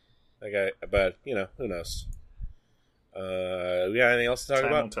 But, who knows? We got anything else to talk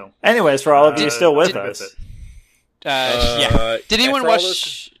about? Anyways, for all of you still with us. Did anyone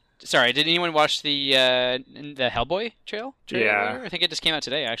watch... Sorry, did anyone watch the Hellboy trailer? Yeah. I think it just came out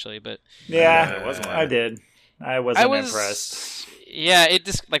today, actually. But I did. I wasn't impressed. Yeah, it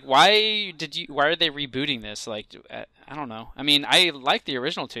just why are they rebooting this? Like, I don't know. I mean, I like the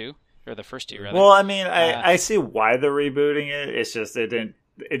original 2 or the first 2 rather. Well, I mean, I see why they're rebooting it. It's just it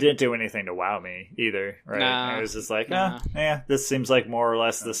didn't do anything to wow me either, right? No, I was just like, this seems like more or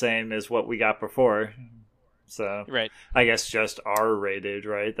less the same as what we got before. So, I guess just R-rated,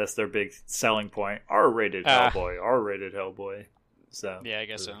 right? That's their big selling point. R-rated Hellboy. So yeah, I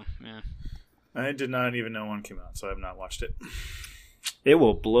guess so. Yeah. I did not even know one came out, so I have not watched it. It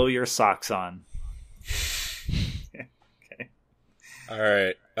will blow your socks on. Okay.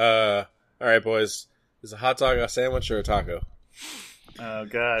 All right, boys. Is a hot dog a sandwich or a taco? Oh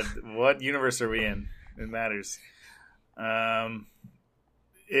God, what universe are we in? It matters.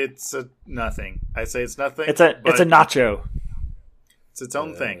 It's a nothing. I say it's nothing. It's a nacho. It's its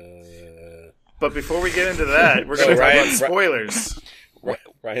own thing. But before we get into that, we're going to talk about spoilers.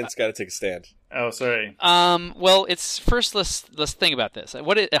 Ryan's got to take a stand. Oh, sorry. Well, it's first. Let's think about this.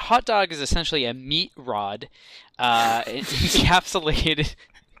 A hot dog is essentially a meat rod, encapsulated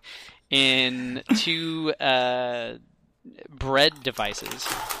in 2 bread devices,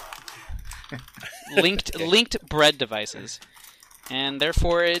 linked bread devices. And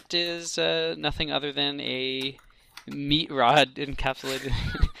therefore, it is nothing other than a Meat rod encapsulated.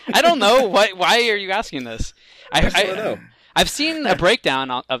 I don't know. Why are you asking this? I don't know. I've seen a breakdown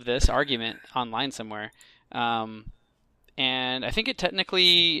of this argument online somewhere, and I think it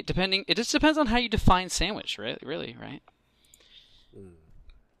technically it just depends on how you define sandwich. Really, right?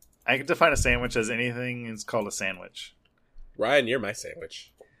 I can define a sandwich as anything is called a sandwich. Ryan, you're my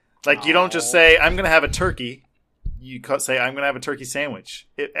sandwich. Like, you don't just say, I'm going to have a turkey. You say, I'm going to have a turkey sandwich.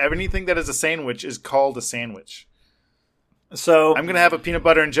 Anything that is a sandwich is called a sandwich. So I'm going to have a peanut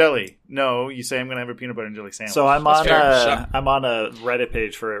butter and jelly. No, you say, I'm going to have a peanut butter and jelly sandwich. So I'm on fair. I'm on a Reddit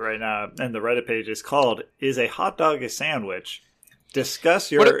page for it right now, and the Reddit page is called "Is a hot dog a sandwich?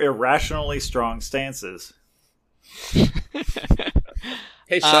 Discuss your irrationally strong stances."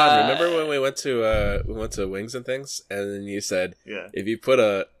 Hey Sean, remember when we went to Wings and Things, and then you said, if you put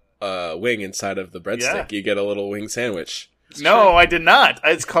a wing inside of the breadstick, you get a little wing sandwich. No, I did not.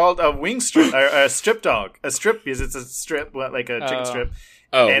 It's called a wing strip, or a strip dog. A strip, because it's a strip, like a chicken strip.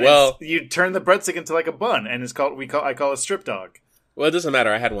 Oh, and well, you turn the breadstick into like a bun, and it's called I call it a strip dog. Well, it doesn't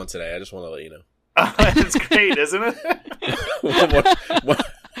matter. I had one today. I just want to let you know. It's great, isn't it?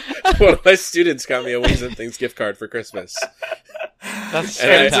 One of my students got me a Wings and Things gift card for Christmas. That's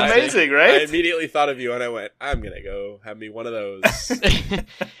it's amazing, right? I immediately thought of you, and I went, I'm going to go have me one of those.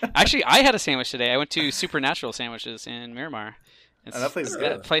 Actually, I had a sandwich today. I went to Supernatural Sandwiches in Miramar. That place is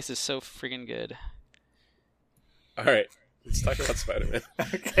good. That place is so freaking good. All right. Let's talk about Spider-Man.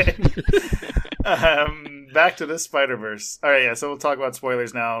 Okay. Back to the Spider-Verse. All right, so we'll talk about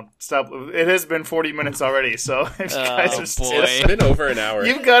spoilers now. Stop. It has been 40 minutes already, so if you guys are still... It's been over an hour.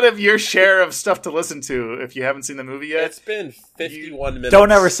 You've got your share of stuff to listen to if you haven't seen the movie yet. It's been 51 minutes.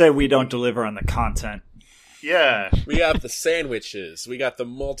 Don't ever say we don't deliver on the content. Yeah. We got the sandwiches. We got the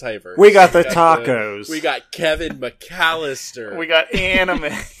multiverse. We got the tacos. We got Kevin McAllister. We got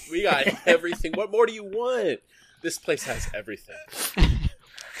anime. We got everything. What more do you want? This place has everything.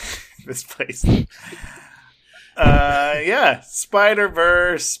 This place.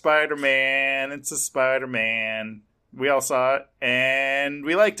 Spider-Verse, Spider-Man. It's a Spider-Man. We all saw it, and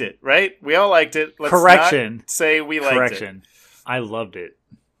we liked it, right? We all liked it. Let's Correction. not say we liked Correction. I loved it.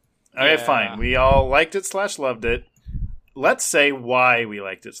 it. All right, fine. We all liked it / loved it. Let's say why we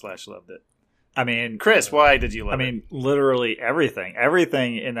liked it / loved it. I mean, Chris, why did you love it? I mean, literally everything.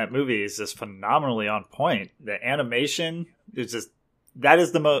 Everything in that movie is just phenomenally on point. The animation is just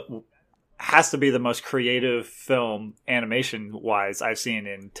has to be the most creative film animation wise I've seen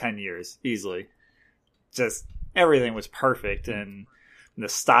in 10 years, easily. Just everything was perfect, and the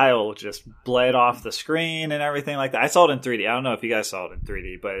style just bled off the screen and everything like that. I saw it in 3D. I don't know if you guys saw it in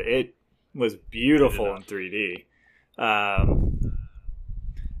 3D, but it was beautiful in 3D.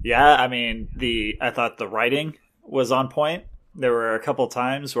 Yeah, I mean, I thought the writing was on point. There were a couple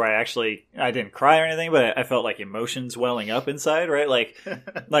times where I didn't cry or anything, but I felt like emotions welling up inside, right? Like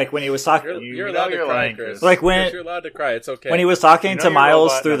when he was talking. You're allowed to cry, Chris. Like when Chris, you're allowed to cry. It's okay. When he was talking to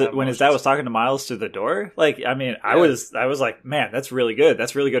Miles when his dad was emotions. talking to Miles through the door. Like, I mean, I was like, man, that's really good.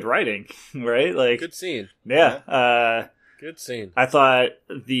 That's really good writing, right? Like, Good scene. yeah. Good scene. I thought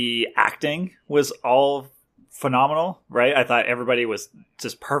the acting was all phenomenal, right? I thought everybody was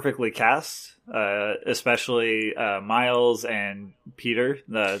just perfectly cast, especially Miles and Peter,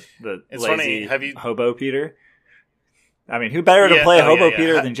 the It's lazy funny. hobo Peter. I mean, who better to play hobo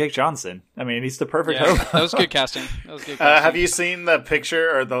Peter than Jake Johnson? I mean, he's the perfect hobo. That was good casting. Have you seen the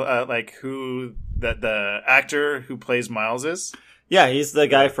picture or the who the actor who plays Miles is? Yeah, he's the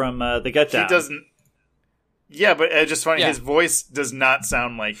guy from The Get Down. He doesn't. Yeah, but it's just funny. Yeah. His voice does not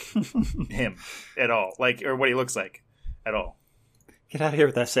sound like him at all, or what he looks like at all. Get out of here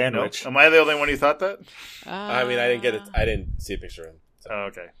with that No? sandwich. Am I the only one who thought that? I mean, I didn't get it. I didn't see a picture of him. So. Oh,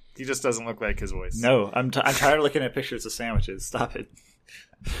 okay. He just doesn't look like his voice. No, I'm tired of looking at pictures of sandwiches. Stop it.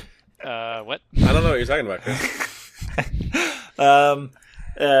 What? I don't know what you're talking about, Chris.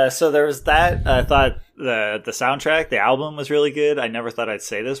 So there was that. I thought the soundtrack, the album was really good. I never thought I'd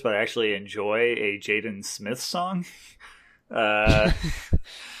say this, but I actually enjoy a Jaden Smith song.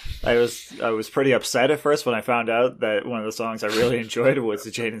 I was pretty upset at first when I found out that one of the songs I really enjoyed was the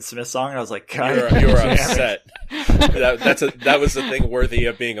Jaden Smith song. And I was like, God, You were damn it. upset. That was the thing worthy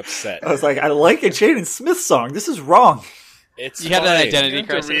of being upset. I was like, I like a Jaden Smith song. This is wrong. It's You had an fine. identity I have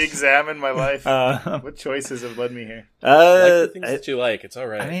to crisis. re-examine my life. Uh, What choices have led me here? Like the things that you like. It's all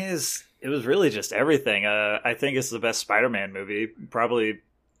right. I mean, it was really just everything. I think it's the best Spider-Man movie. Probably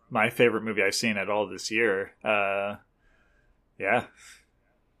my favorite movie I've seen at all this year. Yeah.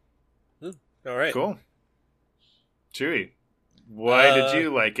 all right. Cool. Chewy, why did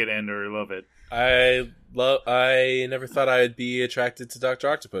you like it and or love it? I never thought I'd be attracted to Dr.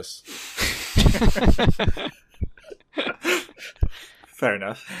 Octopus. Fair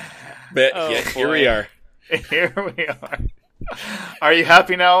enough. But Oh, yeah, here boy. we are. Here we are. Are you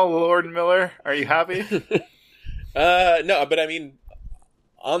happy now, Lord Miller? Are you happy? No, but I mean,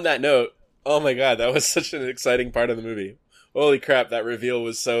 on that note, oh my god, that was such an exciting part of the movie. Holy crap, that reveal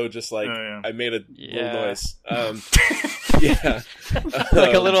was so just like, Oh, yeah. I made a Yeah. little noise. Yeah.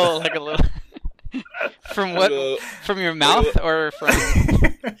 like a little from what? little- From your mouth or from?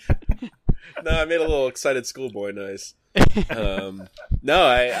 No, I made a little excited schoolboy noise. No,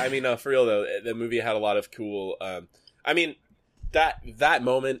 I mean, no, for real though, the movie had a lot of cool. I mean, that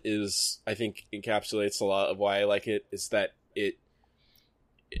moment is, I think, encapsulates a lot of why I like it. Is that it?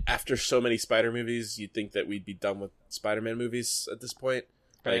 After so many Spider movies, you'd think that we'd be done with Spider-Man movies at this point.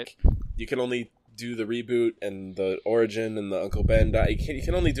 Right. Like, you can only do the reboot and the origin and the Uncle Ben. You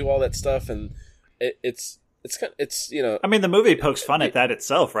can only do all that stuff, and it's you know. I mean, the movie pokes fun at that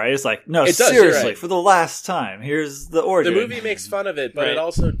itself, right? It's like, no, It does, seriously, you're right. for the last time, here's the origin. The movie makes fun of it, but Right. it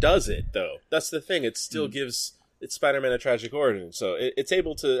also does it, though. That's the thing. It still gives it's Spider-Man a tragic origin, so it's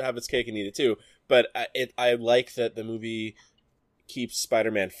able to have its cake and eat it too. But I like that the movie keeps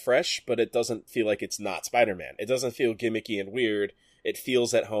Spider-Man fresh, but it doesn't feel like it's not Spider-Man. It doesn't feel gimmicky and weird. It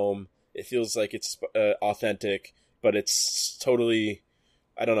feels at home. It feels like it's authentic, but it's totally,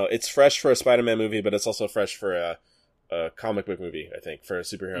 I don't know. It's fresh for a Spider-Man movie, but it's also fresh for a comic book movie. I think for a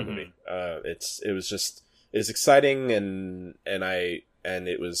superhero movie. It was exciting and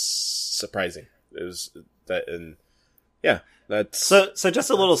it was surprising. It was that, and yeah, that's So just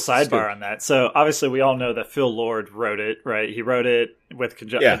a little good. sidebar on that. So obviously we all know that Phil Lord wrote it, right? He wrote it with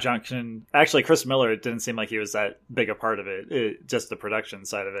Yeah. conjunction. Actually, Chris Miller, it didn't seem like he was that big a part of it, just the production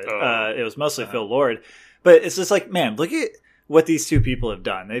side of it. Oh. It was mostly Phil Lord. But it's just like, man, look at what these two people have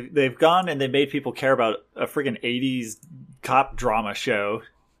done. They've gone and they made people care about a friggin' 80s cop drama show,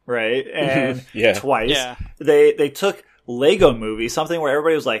 right? And Yeah. twice. Yeah. They took Lego Movie, something where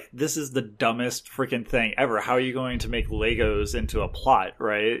everybody was like, this is the dumbest freaking thing ever. How are you going to make Legos into a plot,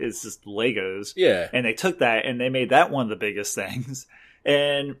 right? It's just Legos. yeah. And they took that and they made that one of the biggest things.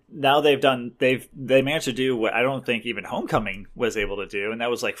 And now they managed to do what I don't think even Homecoming was able to do, and that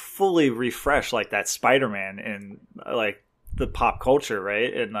was like fully refresh like that Spider-Man in like the pop culture,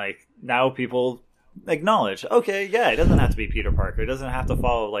 right? And like now people acknowledge, okay, yeah, it doesn't have to be Peter Parker. It doesn't have to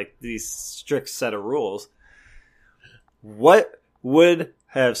follow like these strict set of rules. What would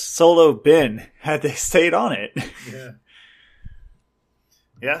have Solo been had they stayed on it? Yeah.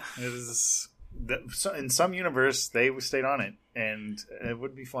 Yeah, it is. In some universe, they stayed on it, and it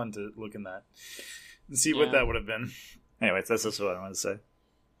would be fun to look in that and see what Yeah. that would have been. Anyways, that's just what I wanted to say.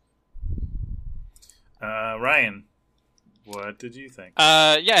 Ryan, what did you think?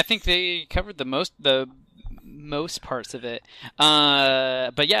 Yeah, I think they covered the most parts of it.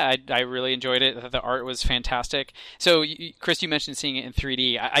 But yeah, I really enjoyed it. The art was fantastic. So, Chris, you mentioned seeing it in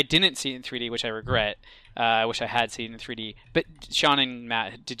 3D. I didn't see it in 3D, which I regret. I wish I had seen it in 3D. But Sean and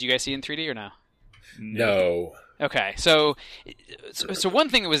Matt, did you guys see it in 3D or no? No. Okay, so one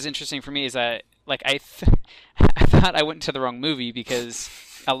thing that was interesting for me is that like I thought I went to the wrong movie because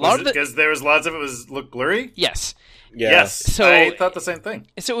a lot of the Because there was lots of it looked blurry. yes. Yeah. Yes, So- I thought the same thing.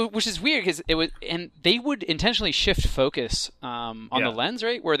 So, which is weird because it was, and they would intentionally shift focus on Yeah. the lens,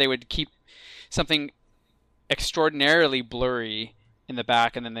 right? Where they would keep something extraordinarily blurry in the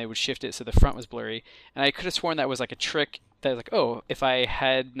back, and then they would shift it so the front was blurry. And I could have sworn that was like a trick. That was like, oh, if I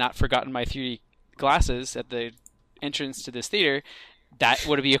had not forgotten my 3D glasses at the entrance to this theater, that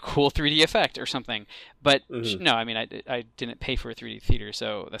would be a cool 3D effect or something. But no, I mean, I didn't pay for a 3D theater,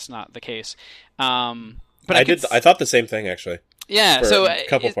 so that's not the case. But I did. I thought the same thing actually. Yeah, For so a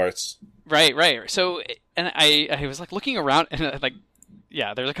couple parts. Right. So, and I was like looking around, and like,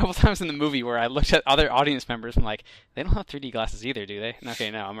 yeah, there's a couple times in the movie where I looked at other audience members and like, they don't have 3D glasses either, do they?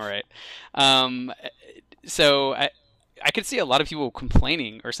 Okay, no, I'm all right. So I could see a lot of people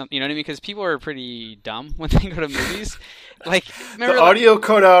complaining or something, you know what I mean? Because people are pretty dumb when they go to movies. Like, remember The audio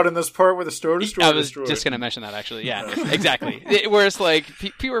cut out in this part where the store destroyed. I was just going to mention that actually. Yeah, exactly. Whereas like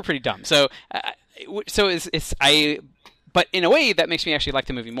people are pretty dumb. So but in a way that makes me actually like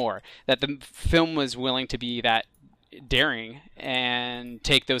the movie more. That the film was willing to be that daring and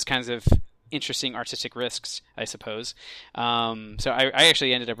take those kinds of interesting artistic risks, I suppose. So I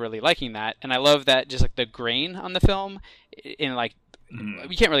actually ended up really liking that, and I love that just like the grain on the film in like.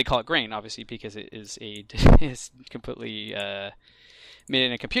 You can't really call it grain, obviously, because it is is completely made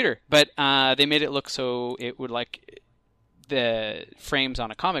in a computer. But they made it look so it would like the frames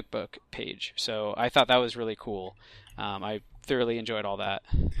on a comic book page. So I thought that was really cool. I thoroughly enjoyed all that.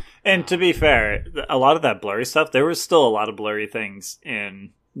 And to be fair, a lot of that blurry stuff, there was still a lot of blurry things in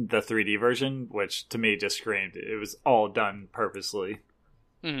the 3D version, which to me just screamed it was all done purposely.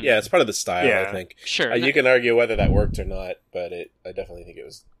 Yeah, it's part of the style, Yeah. I think. Sure. You can argue whether that worked or not, but I definitely think it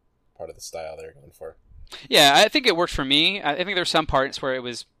was part of the style they were going for. Yeah, I think it worked for me. I think there were some parts where it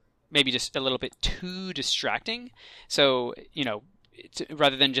was maybe just a little bit too distracting. So,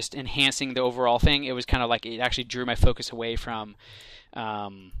 rather than just enhancing the overall thing, it was kind of like it actually drew my focus away from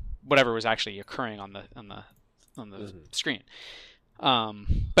whatever was actually occurring on the screen.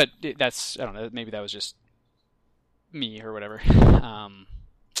 But that's, I don't know, maybe that was just me or whatever.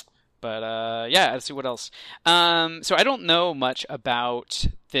 Yeah, let's see what else. So I don't know much about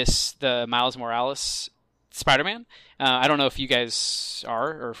the Miles Morales Spider-Man. I don't know if you guys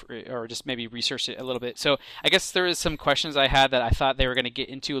are or just maybe researched it a little bit. So I guess there is some questions I had that I thought they were going to get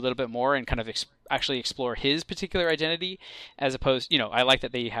into a little bit more and kind of actually explore his particular identity, as opposed, I like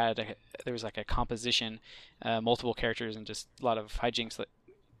that they had there was like a composition, multiple characters, and just a lot of hijinks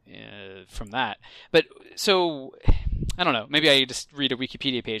from that. But so I don't know. Maybe I just read a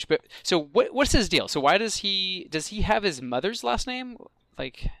Wikipedia page. But so what's his deal? So why does he have his mother's last name?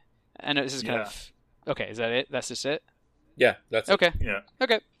 Like, I know this is kind of okay. Is that it? That's just it. Yeah, that's it. Okay. Yeah.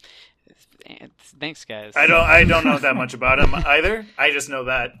 Okay. Thanks, guys. I don't know that much about him either. I just know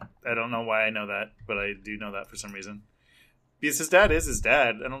that. I don't know why I know that, but I do know that for some reason. Because his dad is his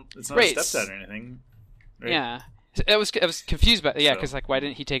dad. It's not Right. a stepdad or anything. Right? Yeah. I was confused about So- because why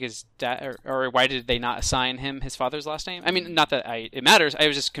didn't he take his dad or why did they not assign him his father's last name? I mean, not that it matters. I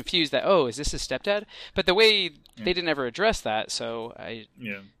was just confused that is this his stepdad? But the way they didn't ever address that, so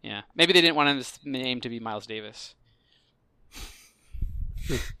yeah, maybe they didn't want his name to be Miles Davis.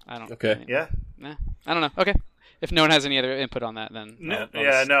 I don't. Okay. Yeah. I don't know. Okay, if no one has any other input on that, then No, I'll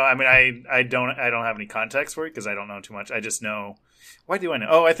yeah, no. I mean, I don't have any context for it because I don't know too much. I just know. Why do I know?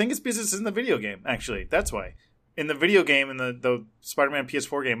 Oh, I think it's because it's in the video game. Actually, that's why. In the video game, in the Spider-Man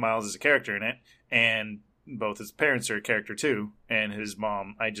PS4 game, Miles is a character in it, and both his parents are a character too, and his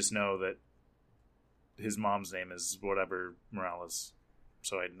mom. I just know that his mom's name is whatever Morales,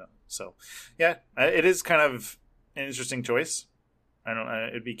 so I know. So, yeah, it is kind of an interesting choice.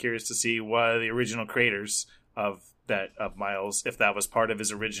 I'd be curious to see why the original creators of Miles, if that was part of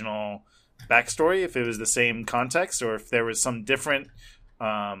his original backstory, if it was the same context, or if there was some different,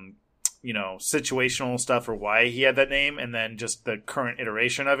 situational stuff or why he had that name, and then just the current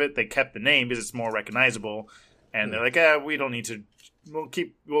iteration of it, they kept the name because it's more recognizable, and they're like, we don't need to.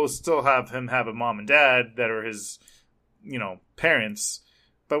 We'll still have him have a mom and dad that are his, parents.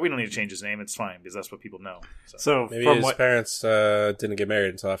 But we don't need to change his name. It's fine because that's what people know. So Maybe from his parents didn't get married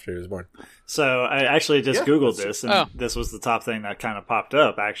until after he was born. So I actually just Googled that's this, and this was the top thing that kind of popped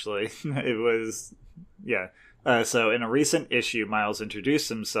up, actually. It was, so in a recent issue, Miles introduced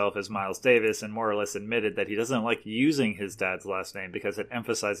himself as Miles Davis and more or less admitted that he doesn't like using his dad's last name because it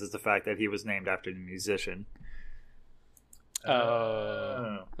emphasizes the fact that he was named after the musician.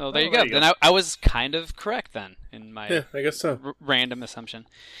 Well, there you go. Then I was kind of correct then in my I guess so. random assumption.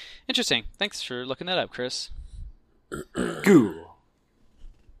 Interesting. Thanks for looking that up, Chris. Goo.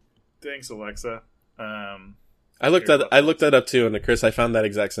 Thanks, Alexa. I looked that up too, and Chris, I found that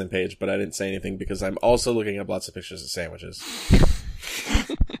exact same page, but I didn't say anything because I'm also looking up lots of pictures of sandwiches.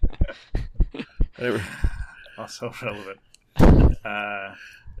 Also relevant. All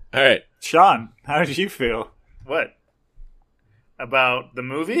right, Sean, how did you feel What? About the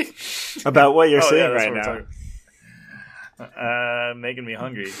movie? about what you're seeing that's right what now? we're talking. Making me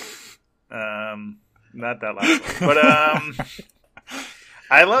hungry. Not that last one. But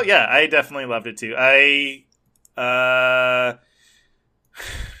I definitely loved it too. I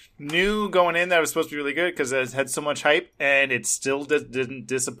knew going in that it was supposed to be really good because it had so much hype, and it still didn't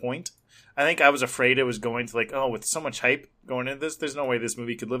disappoint. I think I was afraid it was going to with so much hype going into this, there's no way this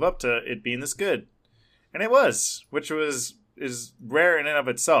movie could live up to it being this good. And it was, which is rare in and of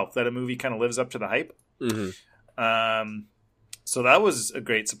itself that a movie kind of lives up to the hype. mm-hmm. So that was a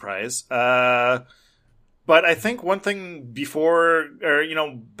great surprise. But I think one thing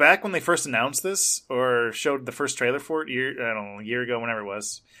back when they first announced this or showed the first trailer for it, a year ago, whenever it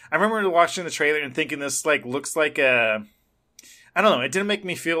was, I remember watching the trailer and thinking this looks like I don't know. It didn't make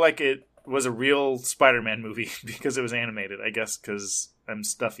me feel like it was a real Spider-Man movie because it was animated, I guess, because I'm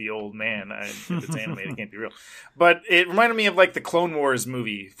stuffy old man. If it's animated, it can't be real. But it reminded me of the Clone Wars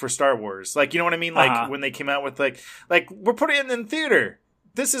movie for Star Wars. You know what I mean? When they came out with we're putting it in theater.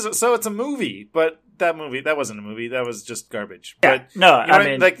 So it's a movie, but that wasn't a movie. That was just garbage. Yeah. But No, I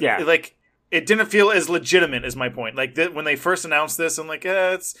mean, it didn't feel as legitimate is my point. When they first announced this, I'm like,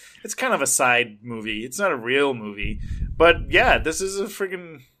 it's kind of a side movie. It's not a real movie. But yeah, this is a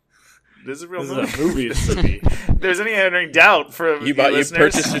freaking This is a real This movie. is a movie to me. There's any doubt for You listeners.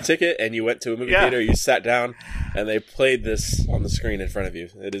 purchased your ticket and you went to a movie Yeah. theater. You sat down and they played this on the screen in front of you.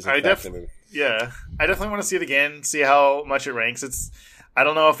 It is in fact a movie. Yeah, I definitely want to see it again. See how much it ranks. I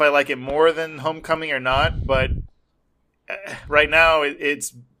don't know if I like it more than Homecoming or not, but right now it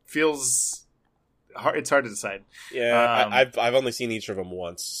feels hard. It's hard to decide. Yeah, I've only seen each of them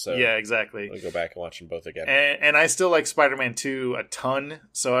once, so Yeah, exactly. I'll go back and watch them both again. And I still like Spider-Man 2 a ton,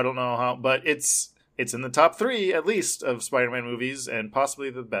 so I don't know how, but it's in the top 3 at least of Spider-Man movies, and possibly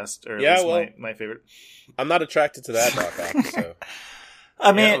the best, or at least my favorite. I'm not attracted to that knockoff, so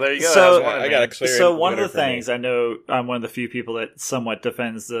I mean, Yeah, well, there you go. so That was one I got a clear. So one of winner the for me. things I know, I'm one of the few people that somewhat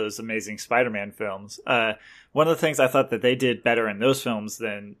defends those amazing Spider-Man films. One of the things I thought that they did better in those films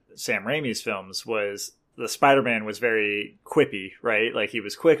than Sam Raimi's films was the Spider-Man was very quippy, right? Like he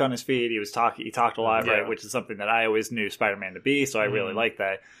was quick on his feet. He talked a lot, Yeah. right? Which is something that I always knew Spider-Man to be. So I really like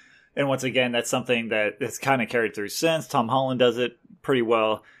that. And once again, that's something that has kind of carried through since. Tom Holland does it pretty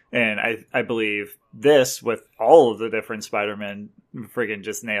well. And I believe this, with all of the different Spider-Men, friggin'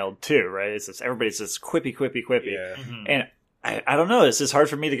 just nailed too, right? It's just, everybody's just quippy. Yeah. And I don't know, it's just hard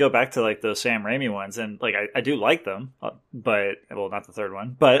for me to go back to like those Sam Raimi ones. And like, I do like them, but, well, not the third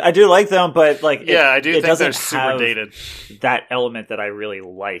one, but I do like them, but like, I do think doesn't they're super have dated. that element that I really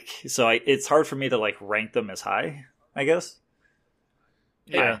like. So it's hard for me to like rank them as high, I guess.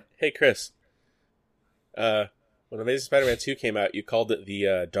 Yeah. Hey, Chris. When Amazing Spider-Man 2 came out, you called it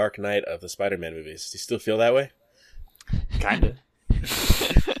the Dark Knight of the Spider-Man movies. Do you still feel that way? Kind of.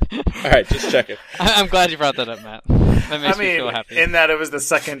 All right, just checking. I'm glad you brought that up, Matt. That makes me feel happy. in that it was the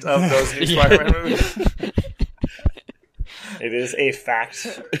second of those new Yeah. Spider-Man movies. It is a fact.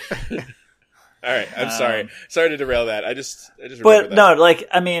 All right, I'm sorry. Sorry to derail that. I just remember But that. no, like,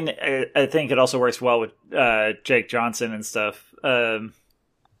 I mean, I think it also works well with Jake Johnson and stuff.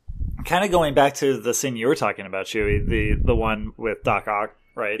 Kind of going back to the scene you were talking about, Chewie, the one with Doc Ock,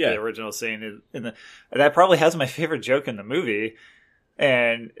 right? Yeah. The original scene. That probably has my favorite joke in the movie.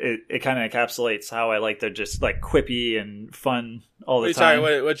 And it kind of encapsulates how I like the just like quippy and fun all the time.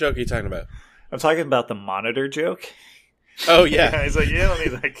 What joke are you talking about? I'm talking about the monitor joke. Oh, yeah. He's like, you don't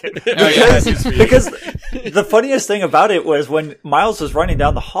need that kid. Because the funniest thing about it was when Miles was running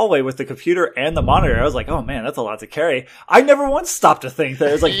down the hallway with the computer and the monitor, I was like, oh man, that's a lot to carry. I never once stopped to think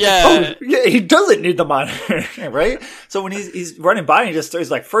that. It's like, Yeah. oh, yeah, he doesn't need the monitor, right? So when he's running by and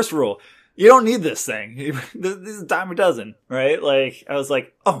he's like, first rule, you don't need this thing. This is a dime a dozen, right? Like, I was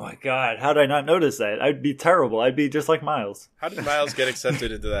like, oh my God, how did I not notice that? I'd be terrible. I'd be just like Miles. How did Miles get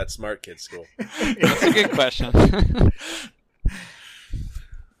accepted into that smart kid school? That's a good question.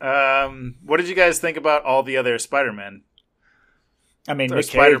 What did you guys think about all the other Spider-Men? I mean, Or Nick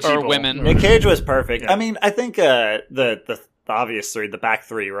Spider Cage, people. Or women. Nick Cage was perfect. Yeah. I mean, I think the obvious three, the back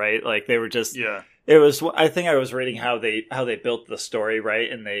three, right? Like they were just. Yeah. It was. I think I was reading how they built the story,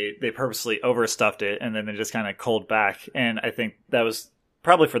 right? And they purposely overstuffed it, and then they just kind of culled back. And I think that was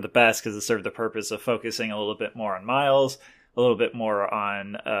probably for the best because it served the purpose of focusing a little bit more on Miles, a little bit more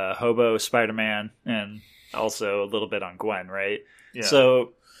on Hobo Spider-Man, and also a little bit on Gwen, right? Yeah.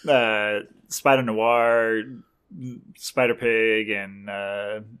 So Spider Noir, Spider Pig,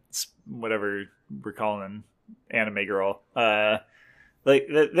 and whatever we're calling Anime Girl. Like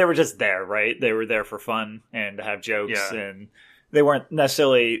they were just there, right? They were there for fun and to have jokes, Yeah. and they weren't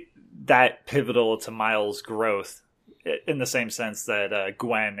necessarily that pivotal to Miles' growth in the same sense that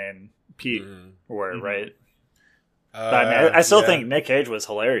Gwen and Pete were, Mhm. right? But I mean, I still yeah. think Nick Cage was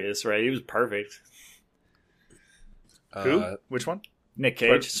hilarious, right? He was perfect. Who? Which one? Nick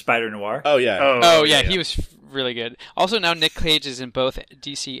Cage, Spider Noir. Oh, yeah. Oh yeah, he was really good. Also, now Nick Cage is in both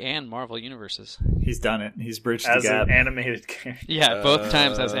DC and Marvel universes. He's done it. He's bridged As the gap. an animated character. Yeah, both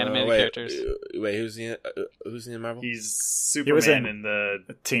times as animated characters. Wait, who's he in Marvel? He's was Superman in- in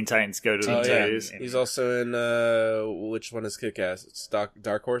the... Teen Titans Go to Teen the Oh, yeah. Titans. Titans. He's also in, which one is Kick-Ass? It's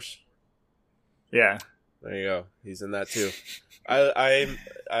Dark Horse? Yeah. There you go. He's in that too.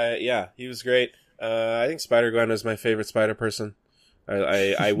 Yeah, he was great. I think Spider-Gwen was my favorite Spider person.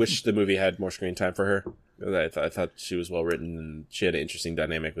 I wish the movie had more screen time for her. I thought she was well written and she had an interesting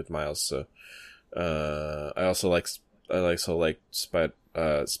dynamic with Miles. So, I also like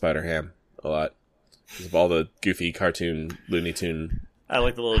Spider Ham a lot. Because of all the goofy cartoon Looney Tune. I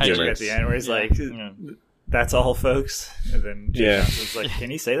like the little Hijinks. joke at the end where he's like, Yeah. that's all, folks. And then Yeah. it's like, can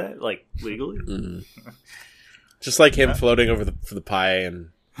he say that? Like, legally? Just like him floating over for the pie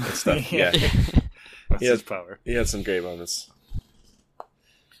and stuff. Yeah. That's Yeah. his power. He had some great moments.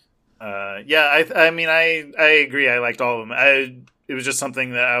 Yeah, I mean, I agree. I liked all of them. It was just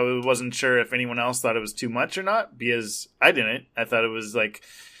something that I wasn't sure if anyone else thought it was too much or not, because I didn't. I thought it was like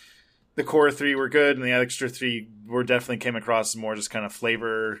the core three were good, and the extra three were definitely came across as more just kind of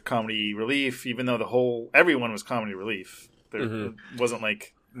flavor comedy relief. Even though everyone was comedy relief, it wasn't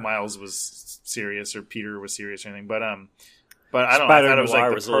like Miles was serious or Peter was serious or anything. But I don't know. I thought it was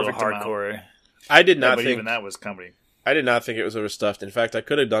like the perfect hardcore. I did not think even that was comedy. I did not think it was overstuffed. In fact, I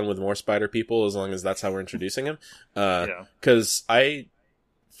could have done with more Spider people as long as that's how we're introducing him. Because I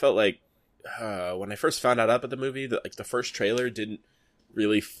felt like when I first found out about the movie, that the first trailer didn't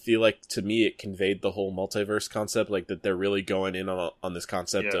really feel like, to me, it conveyed the whole multiverse concept, like that they're really going in on this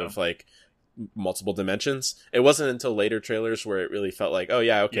concept of like multiple dimensions. It wasn't until later trailers where it really felt like,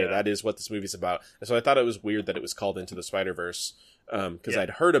 that is what this movie's about. And so I thought it was weird that it was called Into the Spider-Verse, because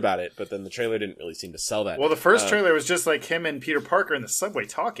I'd heard about it, but then the trailer didn't really seem to sell that. Well, the first trailer was just like him and Peter Parker in the subway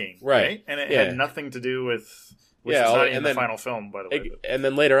talking, right? And it had nothing to do with which is not in the final film, by the way. And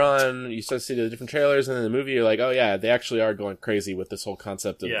then later on, you start to see the different trailers, and in the movie, you're like, oh yeah, they actually are going crazy with this whole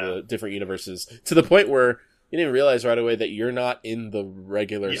concept of the different universes, to the point where you didn't realize right away that you're not in the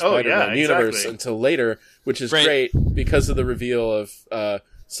regular Spider-Man universe until later, which is great because of the reveal of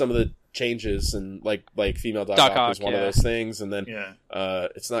some of the changes, and like female Doc Ock was one of those things, and then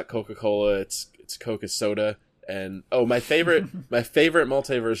it's not Coca-Cola, it's Coca Soda. And my favorite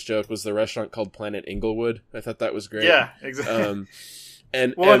multiverse joke was the restaurant called Planet Inglewood. I thought that was great. Yeah, exactly.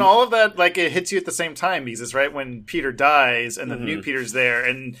 And all of that, like, it hits you at the same time because it's right when Peter dies and the new Peter's there,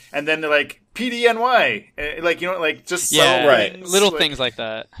 and then they're like PDNY, like, just little things like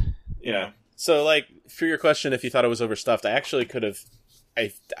that. Yeah. So, like, for your question, if you thought it was overstuffed, I actually could have.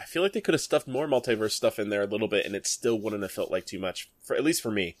 I feel like they could have stuffed more multiverse stuff in there a little bit, and it still wouldn't have felt like too much. At least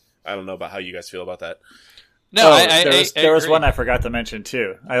for me. I don't know about how you guys feel about that. No, there was one I forgot to mention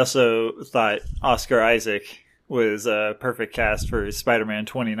too. I also thought Oscar Isaac was a perfect cast for Spider-Man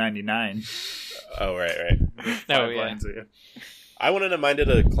 2099. Oh, right. No, yeah. I wouldn't have minded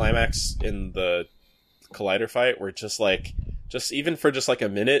a climax in the Collider fight where just even for just like a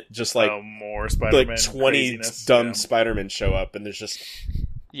minute, just like more Spider-Man, like 20 dumb Spider-Man show up, and there's just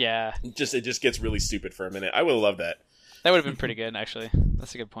it just gets really stupid for a minute. I would have loved that. That would have been pretty good, actually.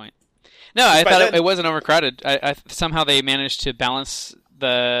 That's a good point. No, I thought it wasn't overcrowded. I somehow they managed to balance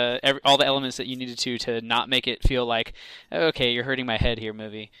all the elements that you needed to not make it feel like, okay, you're hurting my head here,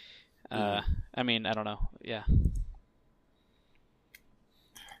 movie. I mean, I don't know. Yeah.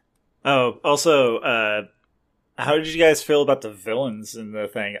 Oh, also, how did you guys feel about the villains in the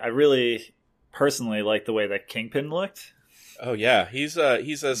thing? I really, personally, like the way that Kingpin looked. Oh yeah, he's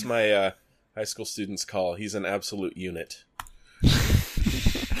as my high school students call, he's an absolute unit.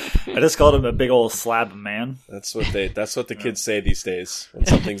 I just called him a big old slab of man. That's what the kids say these days. When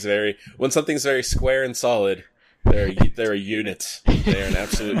something's very square and solid, they're a unit. They're an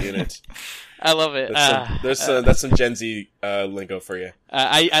absolute unit. I love it. That's some Gen Z lingo for you.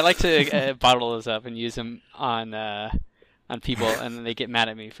 I like to bottle those up and use them on people, and then they get mad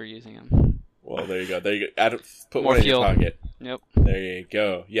at me for using them. Well, there you go. Put More one fuel. in your pocket. Yep. There you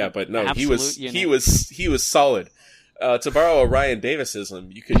go. Yeah, but no, Absolute he was solid. To borrow a Ryan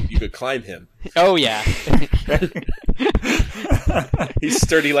Davisism, you could climb him. Oh yeah. He's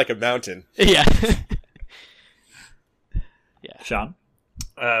sturdy like a mountain. Yeah. Yeah. Sean?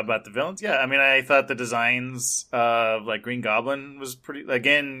 About the villains? Yeah, I mean, I thought the designs of like Green Goblin was pretty,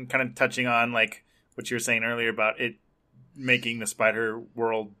 again, kind of touching on like what you were saying earlier about it making the Spider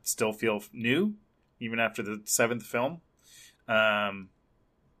world still feel new, even after the 7th film.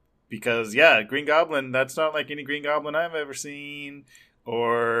 Because, Green Goblin, that's not like any Green Goblin I've ever seen,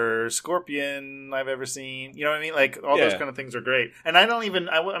 or Scorpion I've ever seen. You know what I mean? Like, all those kind of things are great. And I'm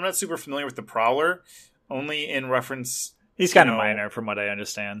not super familiar with the Prowler, only in reference... He's kind of minor, from what I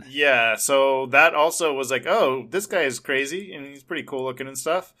understand. Yeah, so that also was like, oh, this guy is crazy, and he's pretty cool looking and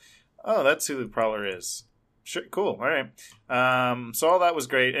stuff. Oh, that's who the Prowler is. Sure, cool, all right. So all that was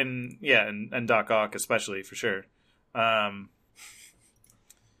great, and and Doc Ock especially, for sure.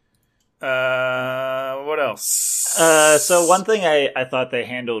 What else? So one thing I thought they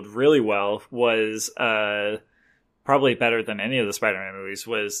handled really well was probably better than any of the Spider-Man movies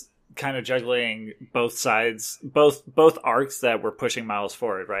was kind of juggling both sides, both arcs that were pushing Miles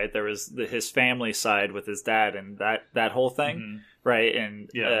forward, right? There was his family side with his dad and that whole thing, right? And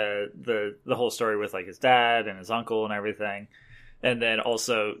the whole story with like his dad and his uncle and everything, and then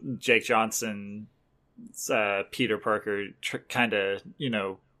also Jake Johnson's Peter Parker kind of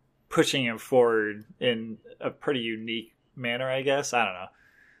pushing him forward in a pretty unique manner, I guess. I don't know.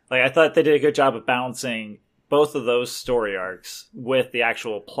 Like, I thought they did a good job of balancing both of those story arcs with the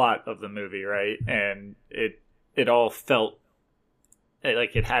actual plot of the movie, right? And it all felt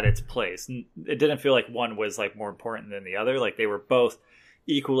like it had its place. It didn't feel like one was like more important than the other. Like, they were both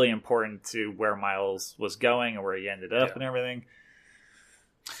equally important to where Miles was going and where he ended up and everything.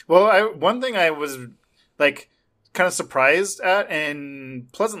 Well, one thing I was like kind of surprised at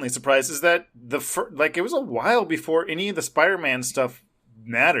and pleasantly surprised is that it was a while before any of the Spider-Man stuff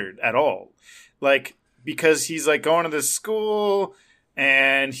mattered at all. Like, because he's like going to this school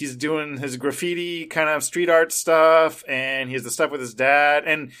and he's doing his graffiti kind of street art stuff and he has the stuff with his dad.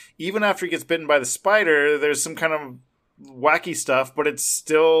 And even after he gets bitten by the spider, there's some kind of wacky stuff, but it's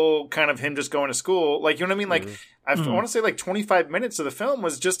still kind of him just going to school. Like, you know what I mean? Like, I want to say like 25 minutes of the film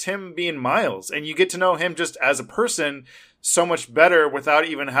was just him being Miles, and you get to know him just as a person so much better without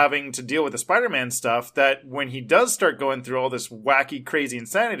even having to deal with the Spider-Man stuff, that when he does start going through all this wacky, crazy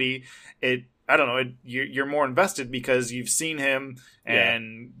insanity, you're more invested because you've seen him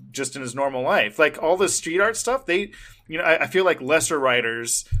and just in his normal life. Like, all this street art stuff, I feel like lesser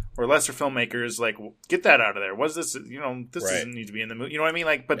writers or lesser filmmakers, like, get that out of there. What's this? This doesn't need to be in the movie. You know what I mean?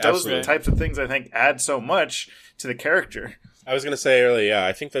 Like, but those are the types of things I think add so much to the character. I was going to say earlier,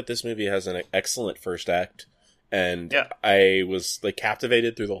 I think that this movie has an excellent first act, and I was like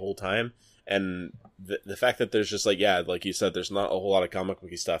captivated through the whole time. And the fact that there's just like you said, there's not a whole lot of comic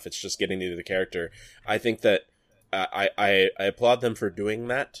booky stuff. It's just getting into the character. I think that I applaud them for doing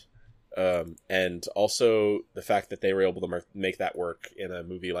that. And also the fact that they were able to make that work in a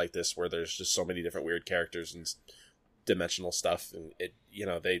movie like this, where there's just so many different weird characters and dimensional stuff, and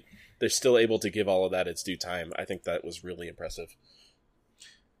they're still able to give all of that its due time. I think that was really impressive.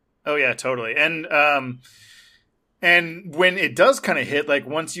 Oh yeah, totally. And when it does kind of hit, like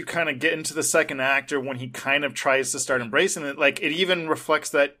once you kind of get into the second act, or when he kind of tries to start embracing it, like it even reflects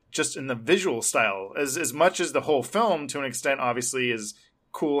that just in the visual style, as much as the whole film to an extent obviously is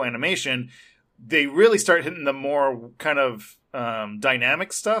cool animation, they really start hitting the more kind of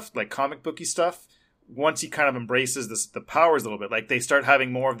dynamic stuff, like comic booky stuff, once he kind of embraces the powers a little bit. Like they start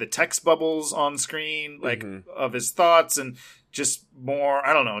having more of the text bubbles on screen, like of his thoughts, and just more,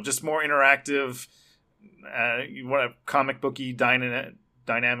 just more interactive, comic booky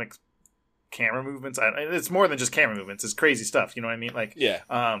dynamic camera movements. It's more than just camera movements. It's crazy stuff. You know what I mean? Like,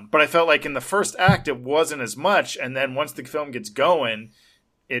 but I felt like in the first act, it wasn't as much. And then once the film gets going,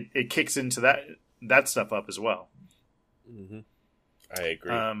 it kicks into that stuff up as well. Mm-hmm. I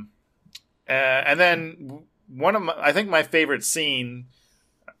agree. And then I think my favorite scene,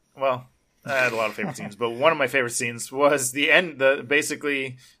 well, I had a lot of favorite scenes, but one of my favorite scenes was the end,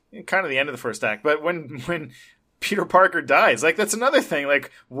 basically kind of the end of the first act. But when Peter Parker dies, like that's another thing.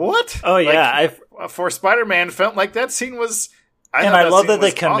 Like, what? Oh yeah, for Spider-Man, felt like that scene was. I love that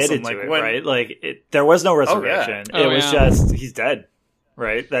they committed to it, right? Like there was no resurrection. It was just he's dead,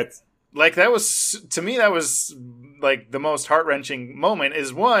 right? That's like that was to me. That was like the most heart-wrenching moment.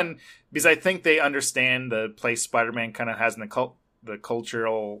 Is one because I think they understand the place Spider-Man kind of has in the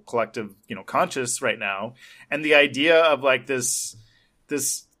cultural collective, conscious right now, and the idea of like this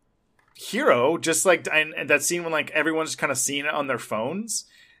hero, just like and that scene when like everyone's kind of seeing it on their phones,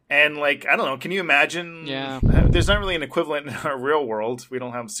 and like I don't know, can you imagine? There's not really an equivalent in our real world. We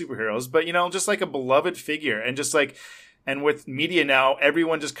don't have superheroes, but just like a beloved figure, and just like, and with media now,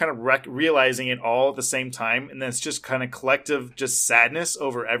 everyone just kind of realizing it all at the same time, and then it's just kind of collective, just sadness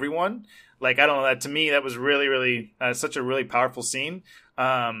over everyone. Like I don't know, that to me that was really, really such a really powerful scene,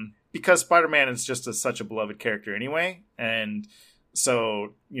 because Spider-Man is just such a beloved character anyway, and.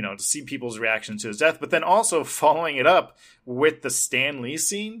 So, to see people's reaction to his death, but then also following it up with the Stan Lee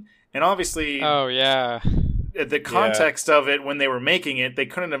scene. And obviously, the context of it when they were making it, they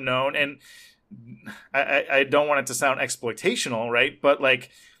couldn't have known. And I don't want it to sound exploitational, right? But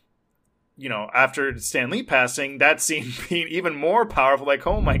like, after Stan Lee passing, that scene being even more powerful, like,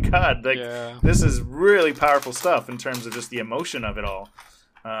 oh my God, like this is really powerful stuff in terms of just the emotion of it all.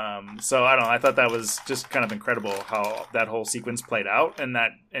 So I don't know. I thought that was just kind of incredible how that whole sequence played out,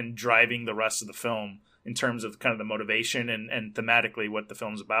 and driving the rest of the film in terms of kind of the motivation and thematically what the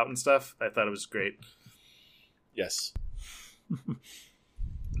film's about and stuff. I thought it was great. Yes.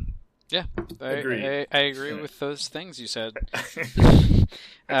 Yeah, I agree with those things you said.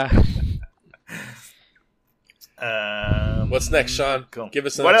 What's next, Sean? Cool. Give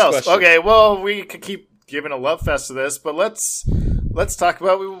us the what next else? question. Okay, well, we could keep giving a love fest to this, but let's talk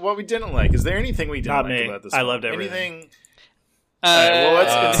about what we didn't like. Is there anything we didn't like about this? I loved everything. Anything? All right, well,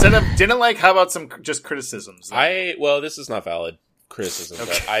 let's instead of didn't like, how about some just criticisms? This is not valid criticism,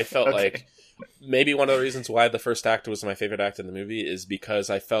 but I felt like maybe one of the reasons why the first act was my favorite act in the movie is because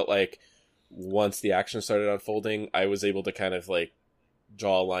I felt like once the action started unfolding, I was able to kind of like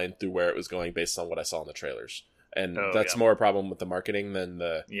draw a line through where it was going based on what I saw in the trailers. And that's more a problem with the marketing than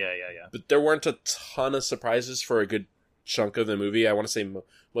the... Yeah. But there weren't a ton of surprises for a good chunk of the movie. I want to say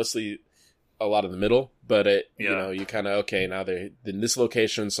mostly a lot of the middle, but you know, you kind of, okay, now they're in this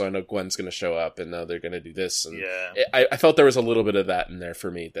location, so I know Gwen's going to show up, and now they're going to do this. And I felt there was a little bit of that in there for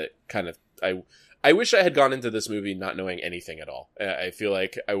me that kind of, I wish I had gone into this movie not knowing anything at all. I feel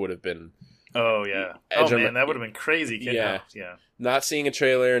like I would have been... Oh, yeah. Oh, man, that would have been crazy. Yeah. Not seeing a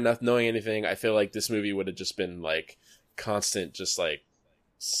trailer, not knowing anything, I feel like this movie would have just been, like, constant, just, like,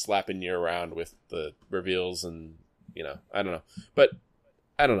 slapping you around with the reveals and, you know, I don't know. But,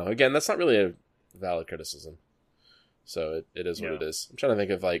 I don't know. Again, that's not really a valid criticism. So it is what it is. I'm trying to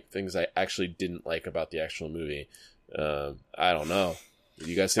think of, like, things I actually didn't like about the actual movie. I don't know. Did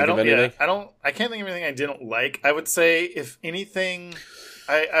you guys think of anything? I can't think of anything I didn't like. I would say, if anything...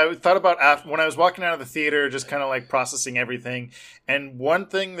 I thought about when I was walking out of the theater, just kind of like processing everything. And one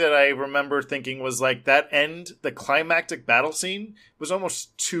thing that I remember thinking was like that the climactic battle scene was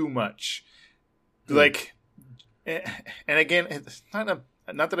almost too much. Like, and again, it's not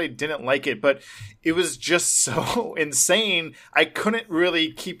that I didn't like it, but it was just so insane. I couldn't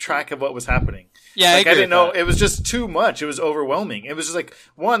really keep track of what was happening. Yeah, like, I didn't know. It was just too much. It was overwhelming. It was just like,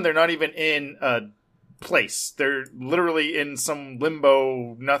 one, they're not even in place. They're literally in some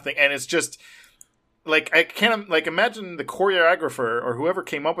limbo, nothing, and it's just like, I can't like imagine the choreographer or whoever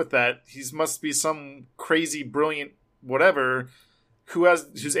came up with that. He must be some crazy, brilliant whatever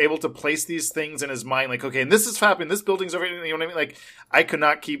who's able to place these things in his mind. Like, okay, and this is happening. This building's over. You know what I mean? Like, I could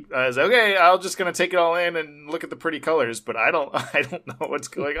not keep. I was like, okay, I'm just gonna take it all in and look at the pretty colors, but I don't know what's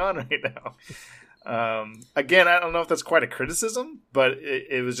going on right now. Again, I don't know if that's quite a criticism, but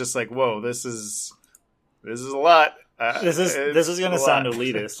it was just like, whoa, this is a lot. This is going to sound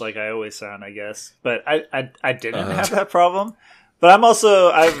elitist, like I always sound, I guess. But I didn't have that problem. But I've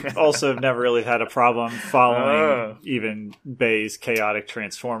also never really had a problem following even Bay's chaotic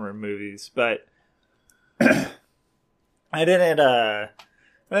Transformer movies. But I didn't have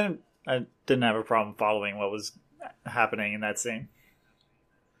a problem following what was happening in that scene.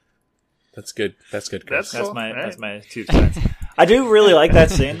 That's good. Chris. That's my 2 cents. I do really like that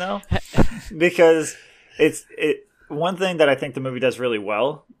scene though, because it's one thing that I think the movie does really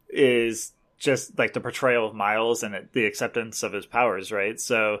well is just like the portrayal of Miles and the acceptance of his powers, right?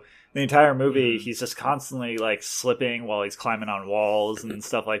 So the entire movie, he's just constantly like slipping while he's climbing on walls and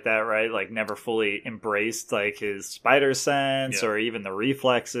stuff like that, right? Like never fully embraced like his spider sense or even the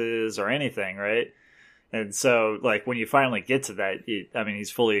reflexes or anything, right? And so like when you finally get to that,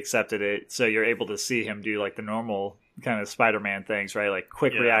 he's fully accepted it. So you're able to see him do like the normal kind of Spider-Man things, right? Like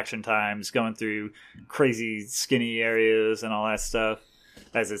quick reaction times, going through crazy skinny areas and all that stuff,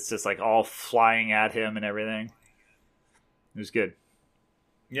 as it's just like all flying at him and everything. It was good.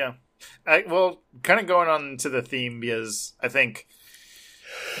 Yeah. Kind of going on to the theme, because I think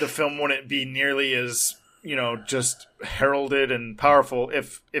the film wouldn't be nearly as, just heralded and powerful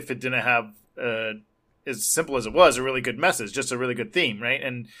if it didn't have, as simple as it was, a really good message, just a really good theme, right?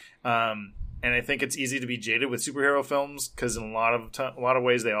 And I think it's easy to be jaded with superhero films because in a lot of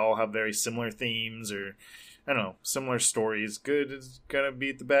ways they all have very similar themes, or I don't know, similar stories. Good is gonna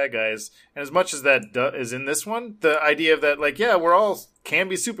beat the bad guys, and as much as that is in this one, the idea of that, like, yeah, we're all can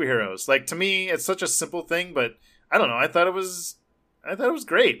be superheroes. Like, to me, it's such a simple thing, but I don't know. I thought it was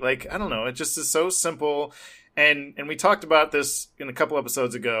great. Like, I don't know, it just is so simple, and we talked about this in a couple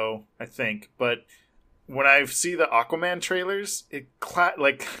episodes ago, I think, but when I see the Aquaman trailers, I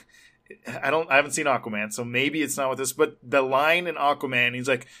haven't seen Aquaman, so maybe it's not with this, but the line in Aquaman, he's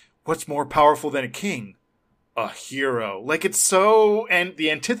like, what's more powerful than a king? A hero. Like, it's so, and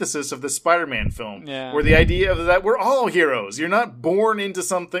the antithesis of the Spider-Man film, where the idea of that we're all heroes. You're not born into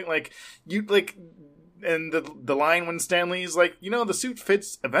something like you like. And the line when Stanley's like, the suit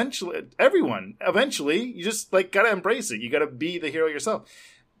fits everyone. Eventually, you just like gotta embrace it. You gotta be the hero yourself.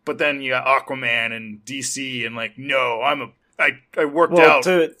 But then you got Aquaman and DC, and like, no, I worked out.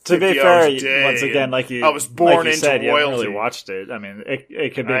 To be fair, once again, I was born into royalty. You haven't really watched it. I mean,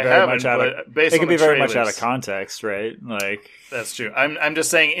 it could be very much out of context, right? Like, that's true. I'm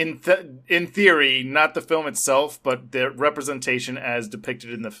just saying in theory, not the film itself, but the representation as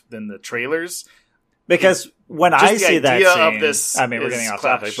depicted in the trailers. Because when I see that scene, of this, we're getting off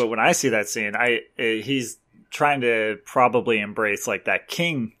topic, but when I see that scene, he's trying to probably embrace like that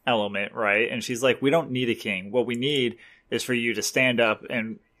king element, right? And she's like, we don't need a king. What we need is for you to stand up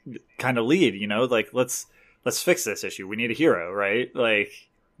and kind of lead, like, let's fix this issue. We need a hero, right? Like,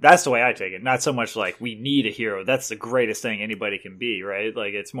 that's the way I take it. Not so much like we need a hero. That's the greatest thing anybody can be, right?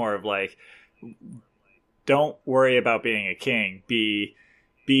 Like, it's more of like, don't worry about being a king. Be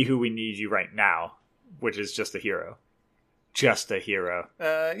who we need you right now, which is just a hero. Just a hero.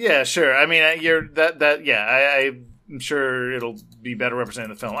 Yeah, sure. I mean, you're that. Yeah, I'm sure it'll be better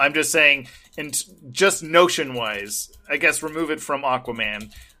represented in the film. I'm just saying, just notion-wise, I guess remove it from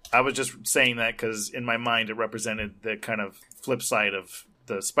Aquaman. I was just saying that because in my mind it represented the kind of flip side of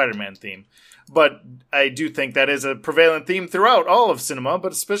the Spider-Man theme. But I do think that is a prevalent theme throughout all of cinema,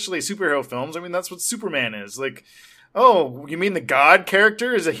 but especially superhero films. I mean, that's what Superman is. Like, oh, you mean the God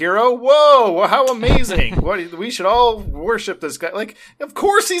character is a hero? Whoa, how amazing. We should all worship this guy. Like, of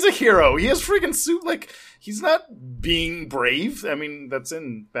course he's a hero. He has freaking suit. Like, he's not being brave. I mean, that's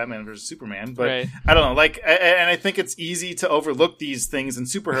in Batman vs. Superman. But Right. I don't know. Like, and I think it's easy to overlook these things in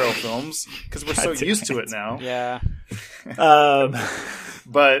superhero films because we're so used to it now. Yeah.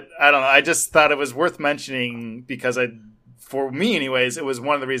 But I don't know. I just thought it was worth mentioning because for me anyways, it was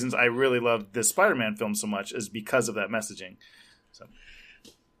one of the reasons I really loved this Spider-Man film so much is because of that messaging. So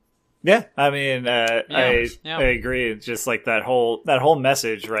Yeah, I mean, I yeah. agree. It's just like that whole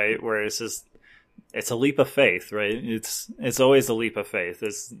message, right? Where it's just, it's a leap of faith, right? It's always a leap of faith.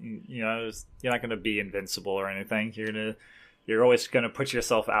 It's, you know, you're not going to be invincible or anything. You're always going to put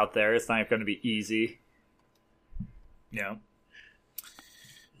yourself out there. It's not going to be easy. yeah.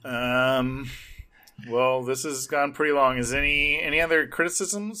 Well, this has gone pretty long. Is any other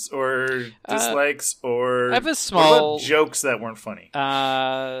criticisms or dislikes or I have a what small about jokes that weren't funny?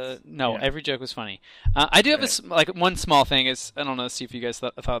 No, Yeah. every joke was funny. I do have one small thing is, I don't know, see if you guys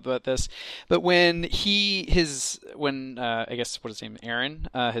thought about this, but when I guess what is his name, Aaron,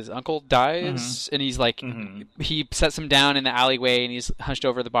 his uncle dies, and he's like, he sets him down in the alleyway and he's hunched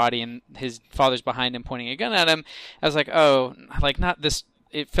over the body and his father's behind him pointing a gun at him. I was like, oh, like not this.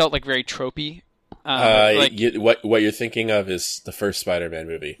 It felt like very tropey. What you're thinking of is the first Spider-Man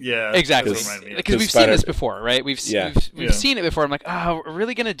movie. Yeah, exactly. that's what reminded me of. Because we've seen this before, right? We've seen it before. I'm like, oh, we're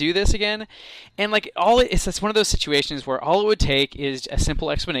really gonna do this again? And like, it's one of those situations where all it would take is a simple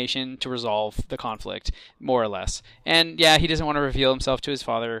explanation to resolve the conflict, more or less. And yeah, he doesn't want to reveal himself to his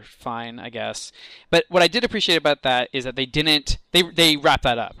father. Fine, I guess. But what I did appreciate about that is that they didn't. They wrapped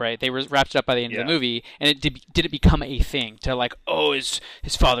that up, right? They wrapped it up by the end of the movie, and did it become a thing to like, oh, his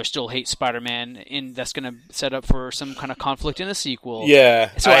father still hates Spider-Man, and that's going to set up for some kind of conflict in a sequel.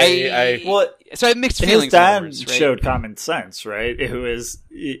 Yeah. So I had mixed feelings. His dad right? showed common sense, right? It was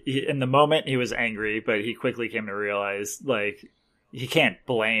in the moment he was angry, but he quickly came to realize like he can't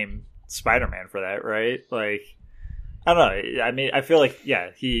blame Spider-Man for that, right? Like, I don't know. I mean, I feel like,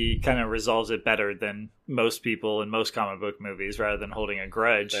 he kind of resolves it better than most people in most comic book movies. Rather than holding a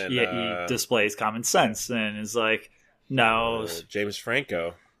grudge, he displays common sense and is like, no, James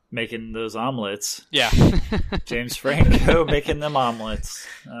Franco making those omelets. Yeah. James Franco making them omelets.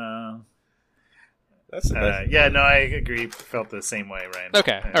 That's the best. I agree. Felt the same way, Ryan.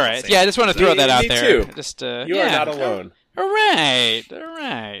 Okay, all right. Yeah, I just want to throw that out there. Too. Just you are not alone. All right.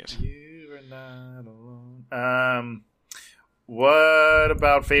 You are not alone. What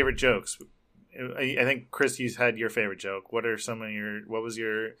about favorite jokes? I think Chris, you had your favorite joke. What was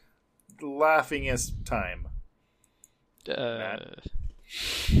your laughingest time? I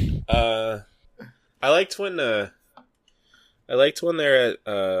liked when they're at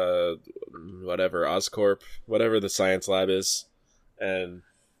whatever Oscorp, whatever the science lab is, and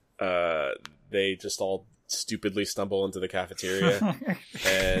they just all stupidly stumble into the cafeteria,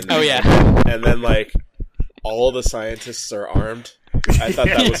 and and then like all the scientists are armed. I thought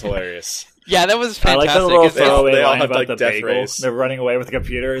that was hilarious. Yeah, that was fantastic. I like the little throwaway they all line have, about like, the death bagel. rays. They're running away with the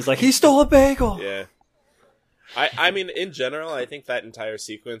computer. He's like, he stole a bagel. Yeah. I mean, in general, I think that entire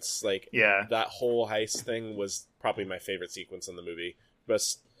sequence, like, that whole heist thing was probably my favorite sequence in the movie.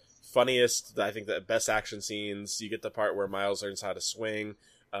 Best, funniest, I think the best action scenes. You get the part where Miles learns how to swing.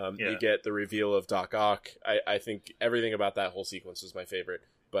 You get the reveal of Doc Ock. I think everything about that whole sequence was my favorite.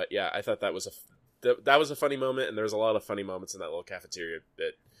 But yeah, I thought that was a funny moment, and there was a lot of funny moments in that little cafeteria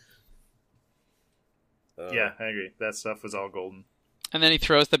bit. Yeah, I agree. That stuff was all golden. And then he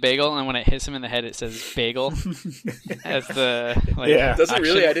throws the bagel, and when it hits him in the head, it says "bagel" as the Does it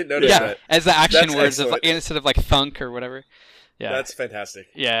really? I didn't notice that. As the action That's words excellent. instead of like thunk or whatever. Yeah, that's fantastic.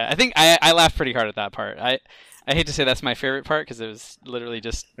 Yeah, I think I laughed pretty hard at that part. I hate to say that's my favorite part because it was literally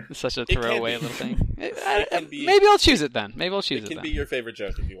just such a throwaway little thing. Maybe I'll choose it then. Maybe I'll choose it. It can be your favorite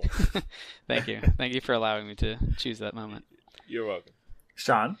joke if you want. Thank you. Thank you for allowing me to choose that moment. You're welcome.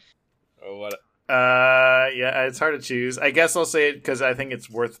 Sean? Oh, what? It's hard to choose. I guess I'll say it because I think it's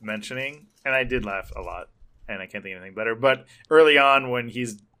worth mentioning, and I did laugh a lot, and I can't think of anything better. But early on, when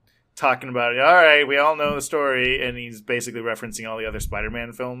he's talking about it, all right, we all know the story, and he's basically referencing all the other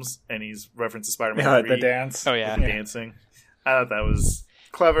Spider-Man films, and he's referenced to Spider-Man 3. The dance. Oh yeah, dancing. I thought that was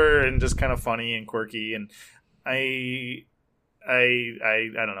clever and just kind of funny and quirky, and I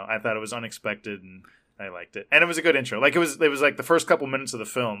don't know. I thought it was unexpected, and I liked it, and it was a good intro. Like it was like the first couple minutes of the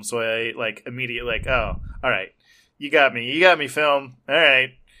film, so I like immediately like, oh, all right, you got me, film. All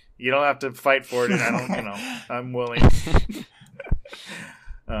right, you don't have to fight for it, and I don't, I'm willing.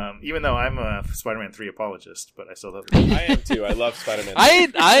 Even though I'm a Spider-Man 3 apologist, but I still love it. I am too. I love Spider-Man.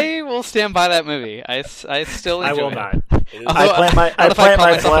 I will stand by that movie. I still enjoy I will it. not. I plant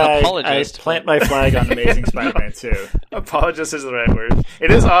my flag on Amazing Spider-Man 2. Apologist is the right word.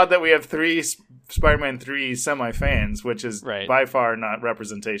 It is odd that we have 3 Spider-Man 3 semi-fans, which is by far not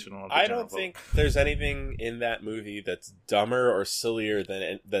representational of the I general don't think there's anything in that movie that's dumber or sillier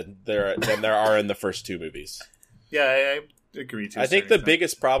than there are in the first 2 movies. Yeah, I agree too. I think the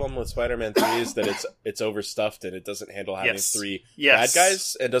biggest problem with Spider-Man 3 is that it's overstuffed and it doesn't handle having 3 bad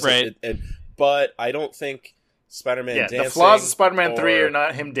guys and doesn't. But I don't think Spider-Man dancing. The flaws of Spider-Man 3 are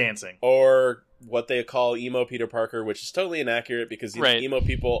not him dancing or what they call emo Peter Parker, which is totally inaccurate because emo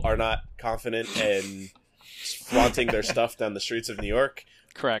people are not confident and flaunting their stuff down the streets of New York.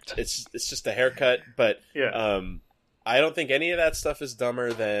 Correct. It's just a haircut, but I don't think any of that stuff is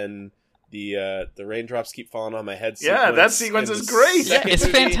dumber than the raindrops keep falling on my head sequence. Yeah, that sequence is great. Yeah, it's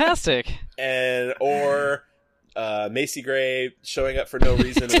fantastic. Or Macy Gray showing up for no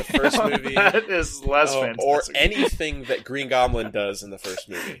reason in the first movie. That is less fantastic. Or anything that Green Goblin does in the first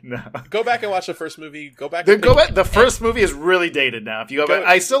movie. No. Go back and watch the first movie. Go back. The first movie is really dated now. If you go back,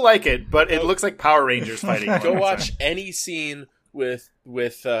 I still like it, but it looks like Power Rangers fighting. Go watch any scene with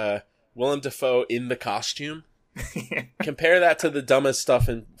Willem Dafoe in the costume. Compare that to the dumbest stuff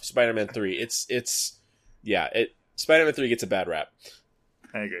in Spider-Man 3. Spider-Man 3 gets a bad rap.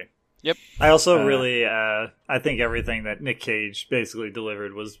 I agree. Yep. I also really, I think everything that Nick Cage basically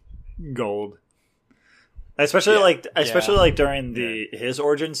delivered was gold. Especially like during his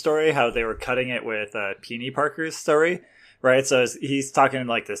origin story, how they were cutting it with Peony Parker's story, right? So he's talking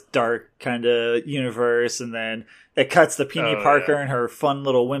like this dark kind of universe, and then it cuts to Peony Parker and her fun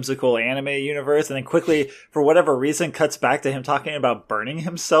little whimsical anime universe, and then quickly, for whatever reason, cuts back to him talking about burning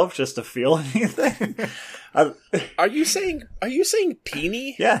himself just to feel anything. Are you saying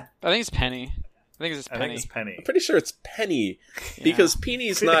Peony? Yeah, I think it's Penny. I think it's Penny. I'm pretty sure it's Penny because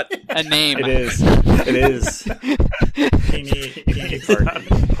Peeny's not a name. It is. It is. Peony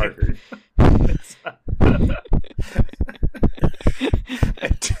Parker.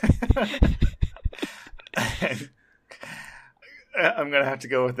 I'm gonna have to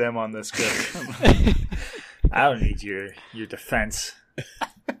go with them on this. I don't need your defense.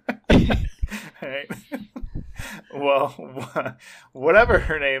 Right. Well, whatever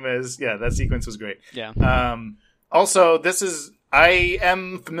her name is, that sequence was great. Yeah. Also, I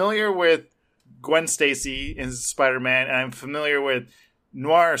am familiar with Gwen Stacy in Spider-Man, and I'm familiar with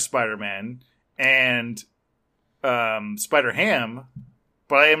Noir Spider-Man and Spider-Ham,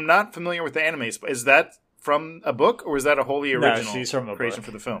 but I am not familiar with the anime. Is that from a book, or is that a wholly original she's from a creation book.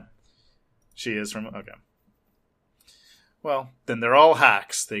 for the film? She is from... Okay. Well, then they're all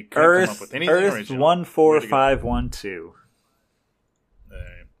hacks. They couldn't come up with anything Earth original. 14512.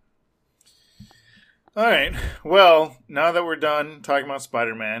 All right. Well, now that we're done talking about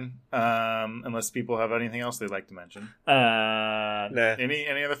Spider-Man, unless people have anything else they'd like to mention. Nah.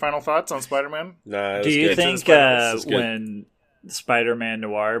 Any other final thoughts on Spider-Man? Nah. Do you think when Spider-Man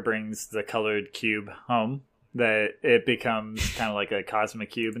Noir brings the colored cube home, that it becomes kind of like a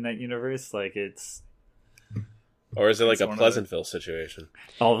cosmic cube in that universe? Like it's... Or is it like a Pleasantville situation?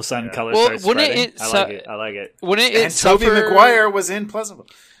 All of a sudden, color starts spreading. I like it. Wouldn't and Tobey Maguire was in Pleasantville.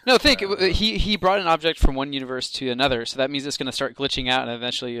 No, he brought an object from one universe to another, so that means it's going to start glitching out and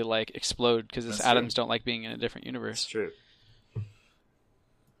eventually like explode because its atoms don't like being in a different universe. That's true.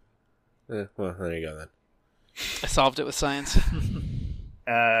 Well, there you go then. I solved it with science.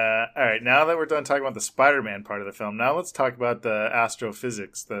 All right, now that we're done talking about the Spider-Man part of the film, now let's talk about the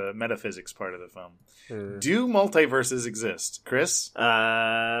astrophysics, the metaphysics part of the film. Do multiverses exist, Chris?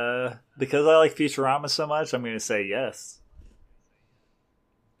 Because I like Futurama so much, I'm going to say yes.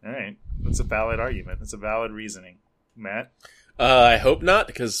 All right, that's a valid argument. That's a valid reasoning, Matt. I hope not,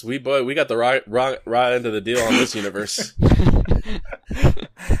 because we got the right end of the deal on this universe.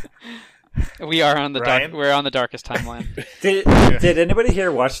 We are on the we're on the darkest timeline. Did anybody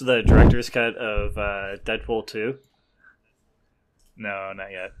here watch the director's cut of Deadpool 2? No,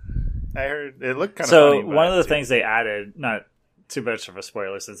 not yet. I heard it looked kind of funny. So one of the things they added, not too much of a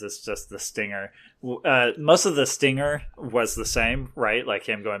spoiler since it's just the stinger. Most of the stinger was the same, right? Like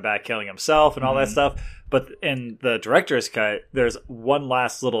him going back, killing himself and all that stuff. But in the director's cut, there's one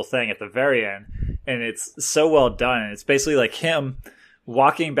last little thing at the very end, and it's so well done. It's basically like him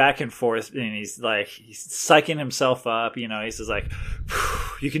walking back and forth, and he's psyching himself up. You know, he's just like,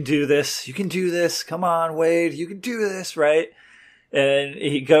 you can do this. You can do this. Come on, Wade. You can do this, right? And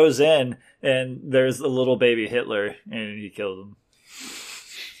he goes in, and there's a little baby Hitler, and he kills him.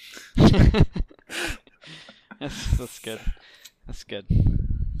 That's good. That's good.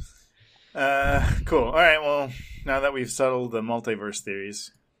 Cool. All right. Well, now that we've settled the multiverse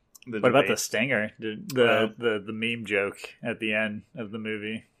theories, what about the stinger? The meme joke at the end of the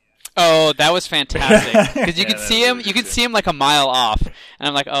movie? Oh, that was fantastic because you could see him. You could see him like a mile off, and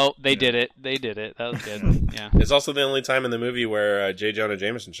I'm like, "Oh, they did it! They did it! That was good." Yeah. It's also the only time in the movie where J. Jonah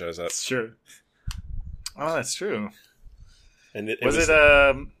Jameson shows up. That's true. Oh, that's true. And was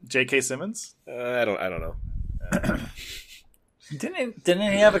it J.K. Simmons? I don't know. Didn't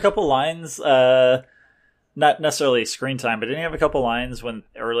he have a couple lines? Not necessarily screen time, but didn't he have a couple lines when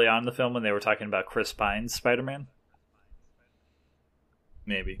early on in the film when they were talking about Chris Pine's Spider-Man?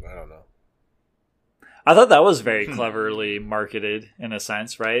 Maybe. I don't know. I thought that was very cleverly marketed in a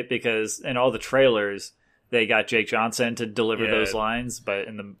sense, right? Because in all the trailers, they got Jake Johnson to deliver those lines, but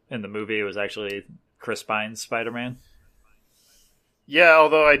in the movie, it was actually Chris Pine's Spider-Man. Yeah,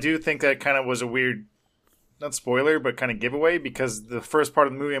 although I do think that kind of was a weird, not spoiler, but kind of giveaway, because the first part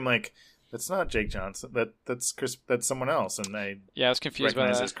of the movie, I'm like, that's not Jake Johnson. That's Chris. That's someone else, and I was confused by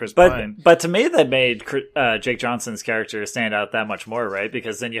that. As Chris Pine. But to me, that made Jake Johnson's character stand out that much more, right?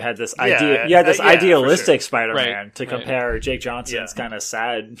 Because then you had this idealistic Spider-Man to compare Jake Johnson's kind of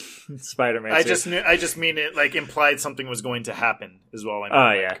sad Spider-Man. I just mean it like implied something was going to happen as well.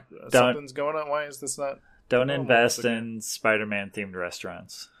 Something's going on. Why is this not? Don't invest in Spider-Man themed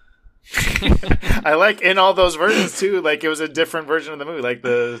restaurants. I like in all those versions too. Like it was a different version of the movie, like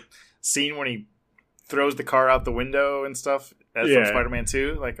the scene when he throws the car out the window and stuff from Spider-Man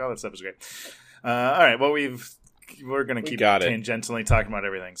 2. Like, that stuff is great. All right, well, we're going to keep tangentially talking about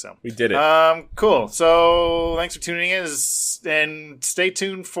everything. So we did it. Cool. So thanks for tuning in, and stay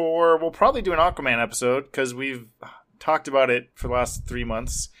tuned for. We'll probably do an Aquaman episode because we've talked about it for the last 3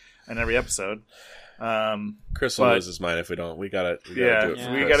 months in every episode. Chris will lose his mind if we don't. We gotta do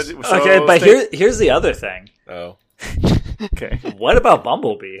it. We gotta do. Okay, but here's the other thing. Oh. Okay. What about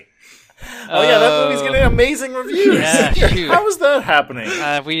Bumblebee? Oh yeah, that movie's getting amazing reviews. Yeah, shoot. How is that happening?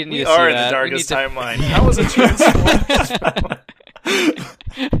 We are in the darkest timeline. How is it transformed?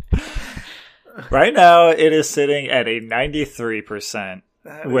 Right now, it is sitting at a 93%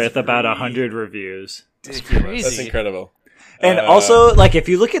 with about 100 reviews. That's crazy. That's incredible. And also, like, if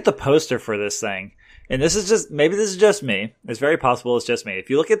you look at the poster for this thing, and this is just me. It's very possible it's just me. If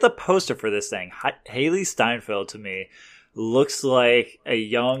you look at the poster for this thing, Haley Steinfeld to me looks like a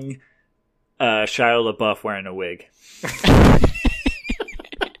young Shia LaBeouf wearing a wig.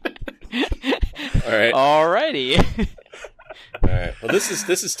 Alrighty. All right. Well,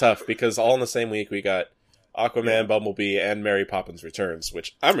 this is tough because all in the same week we got Aquaman, Bumblebee, and Mary Poppins Returns,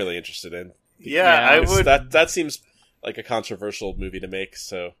 which I'm really interested in. I would. That seems like a controversial movie to make.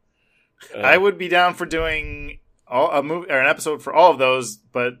 So I would be down for doing a movie or an episode for all of those,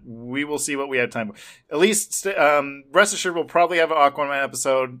 but we will see what we have time for. At least, rest assured, we'll probably have an Aquaman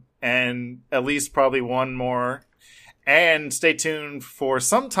episode and at least probably one more. And stay tuned for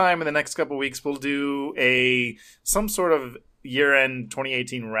sometime in the next couple of weeks. We'll do some sort of year-end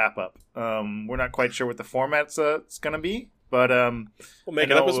 2018 wrap-up. We're not quite sure what the format's going to be, but we'll make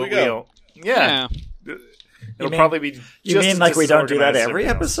it up as we go. Yeah. It'll probably be. You mean like we don't do that every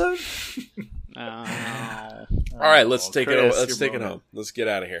episode? No. All right, let's take it. Let's take it home. Let's get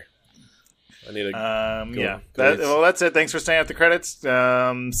out of here. I need to. That's it. Thanks for staying at the credits.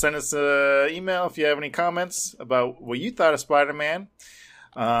 Send us an email if you have any comments about what you thought of Spider-Man.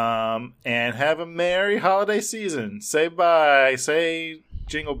 And have a merry holiday season. Say bye. Say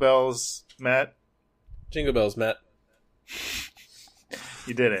jingle bells, Matt. Jingle bells, Matt.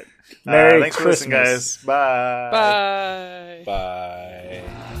 You did it. Merry thanks Christmas. for listening, guys. Bye. Bye. Bye.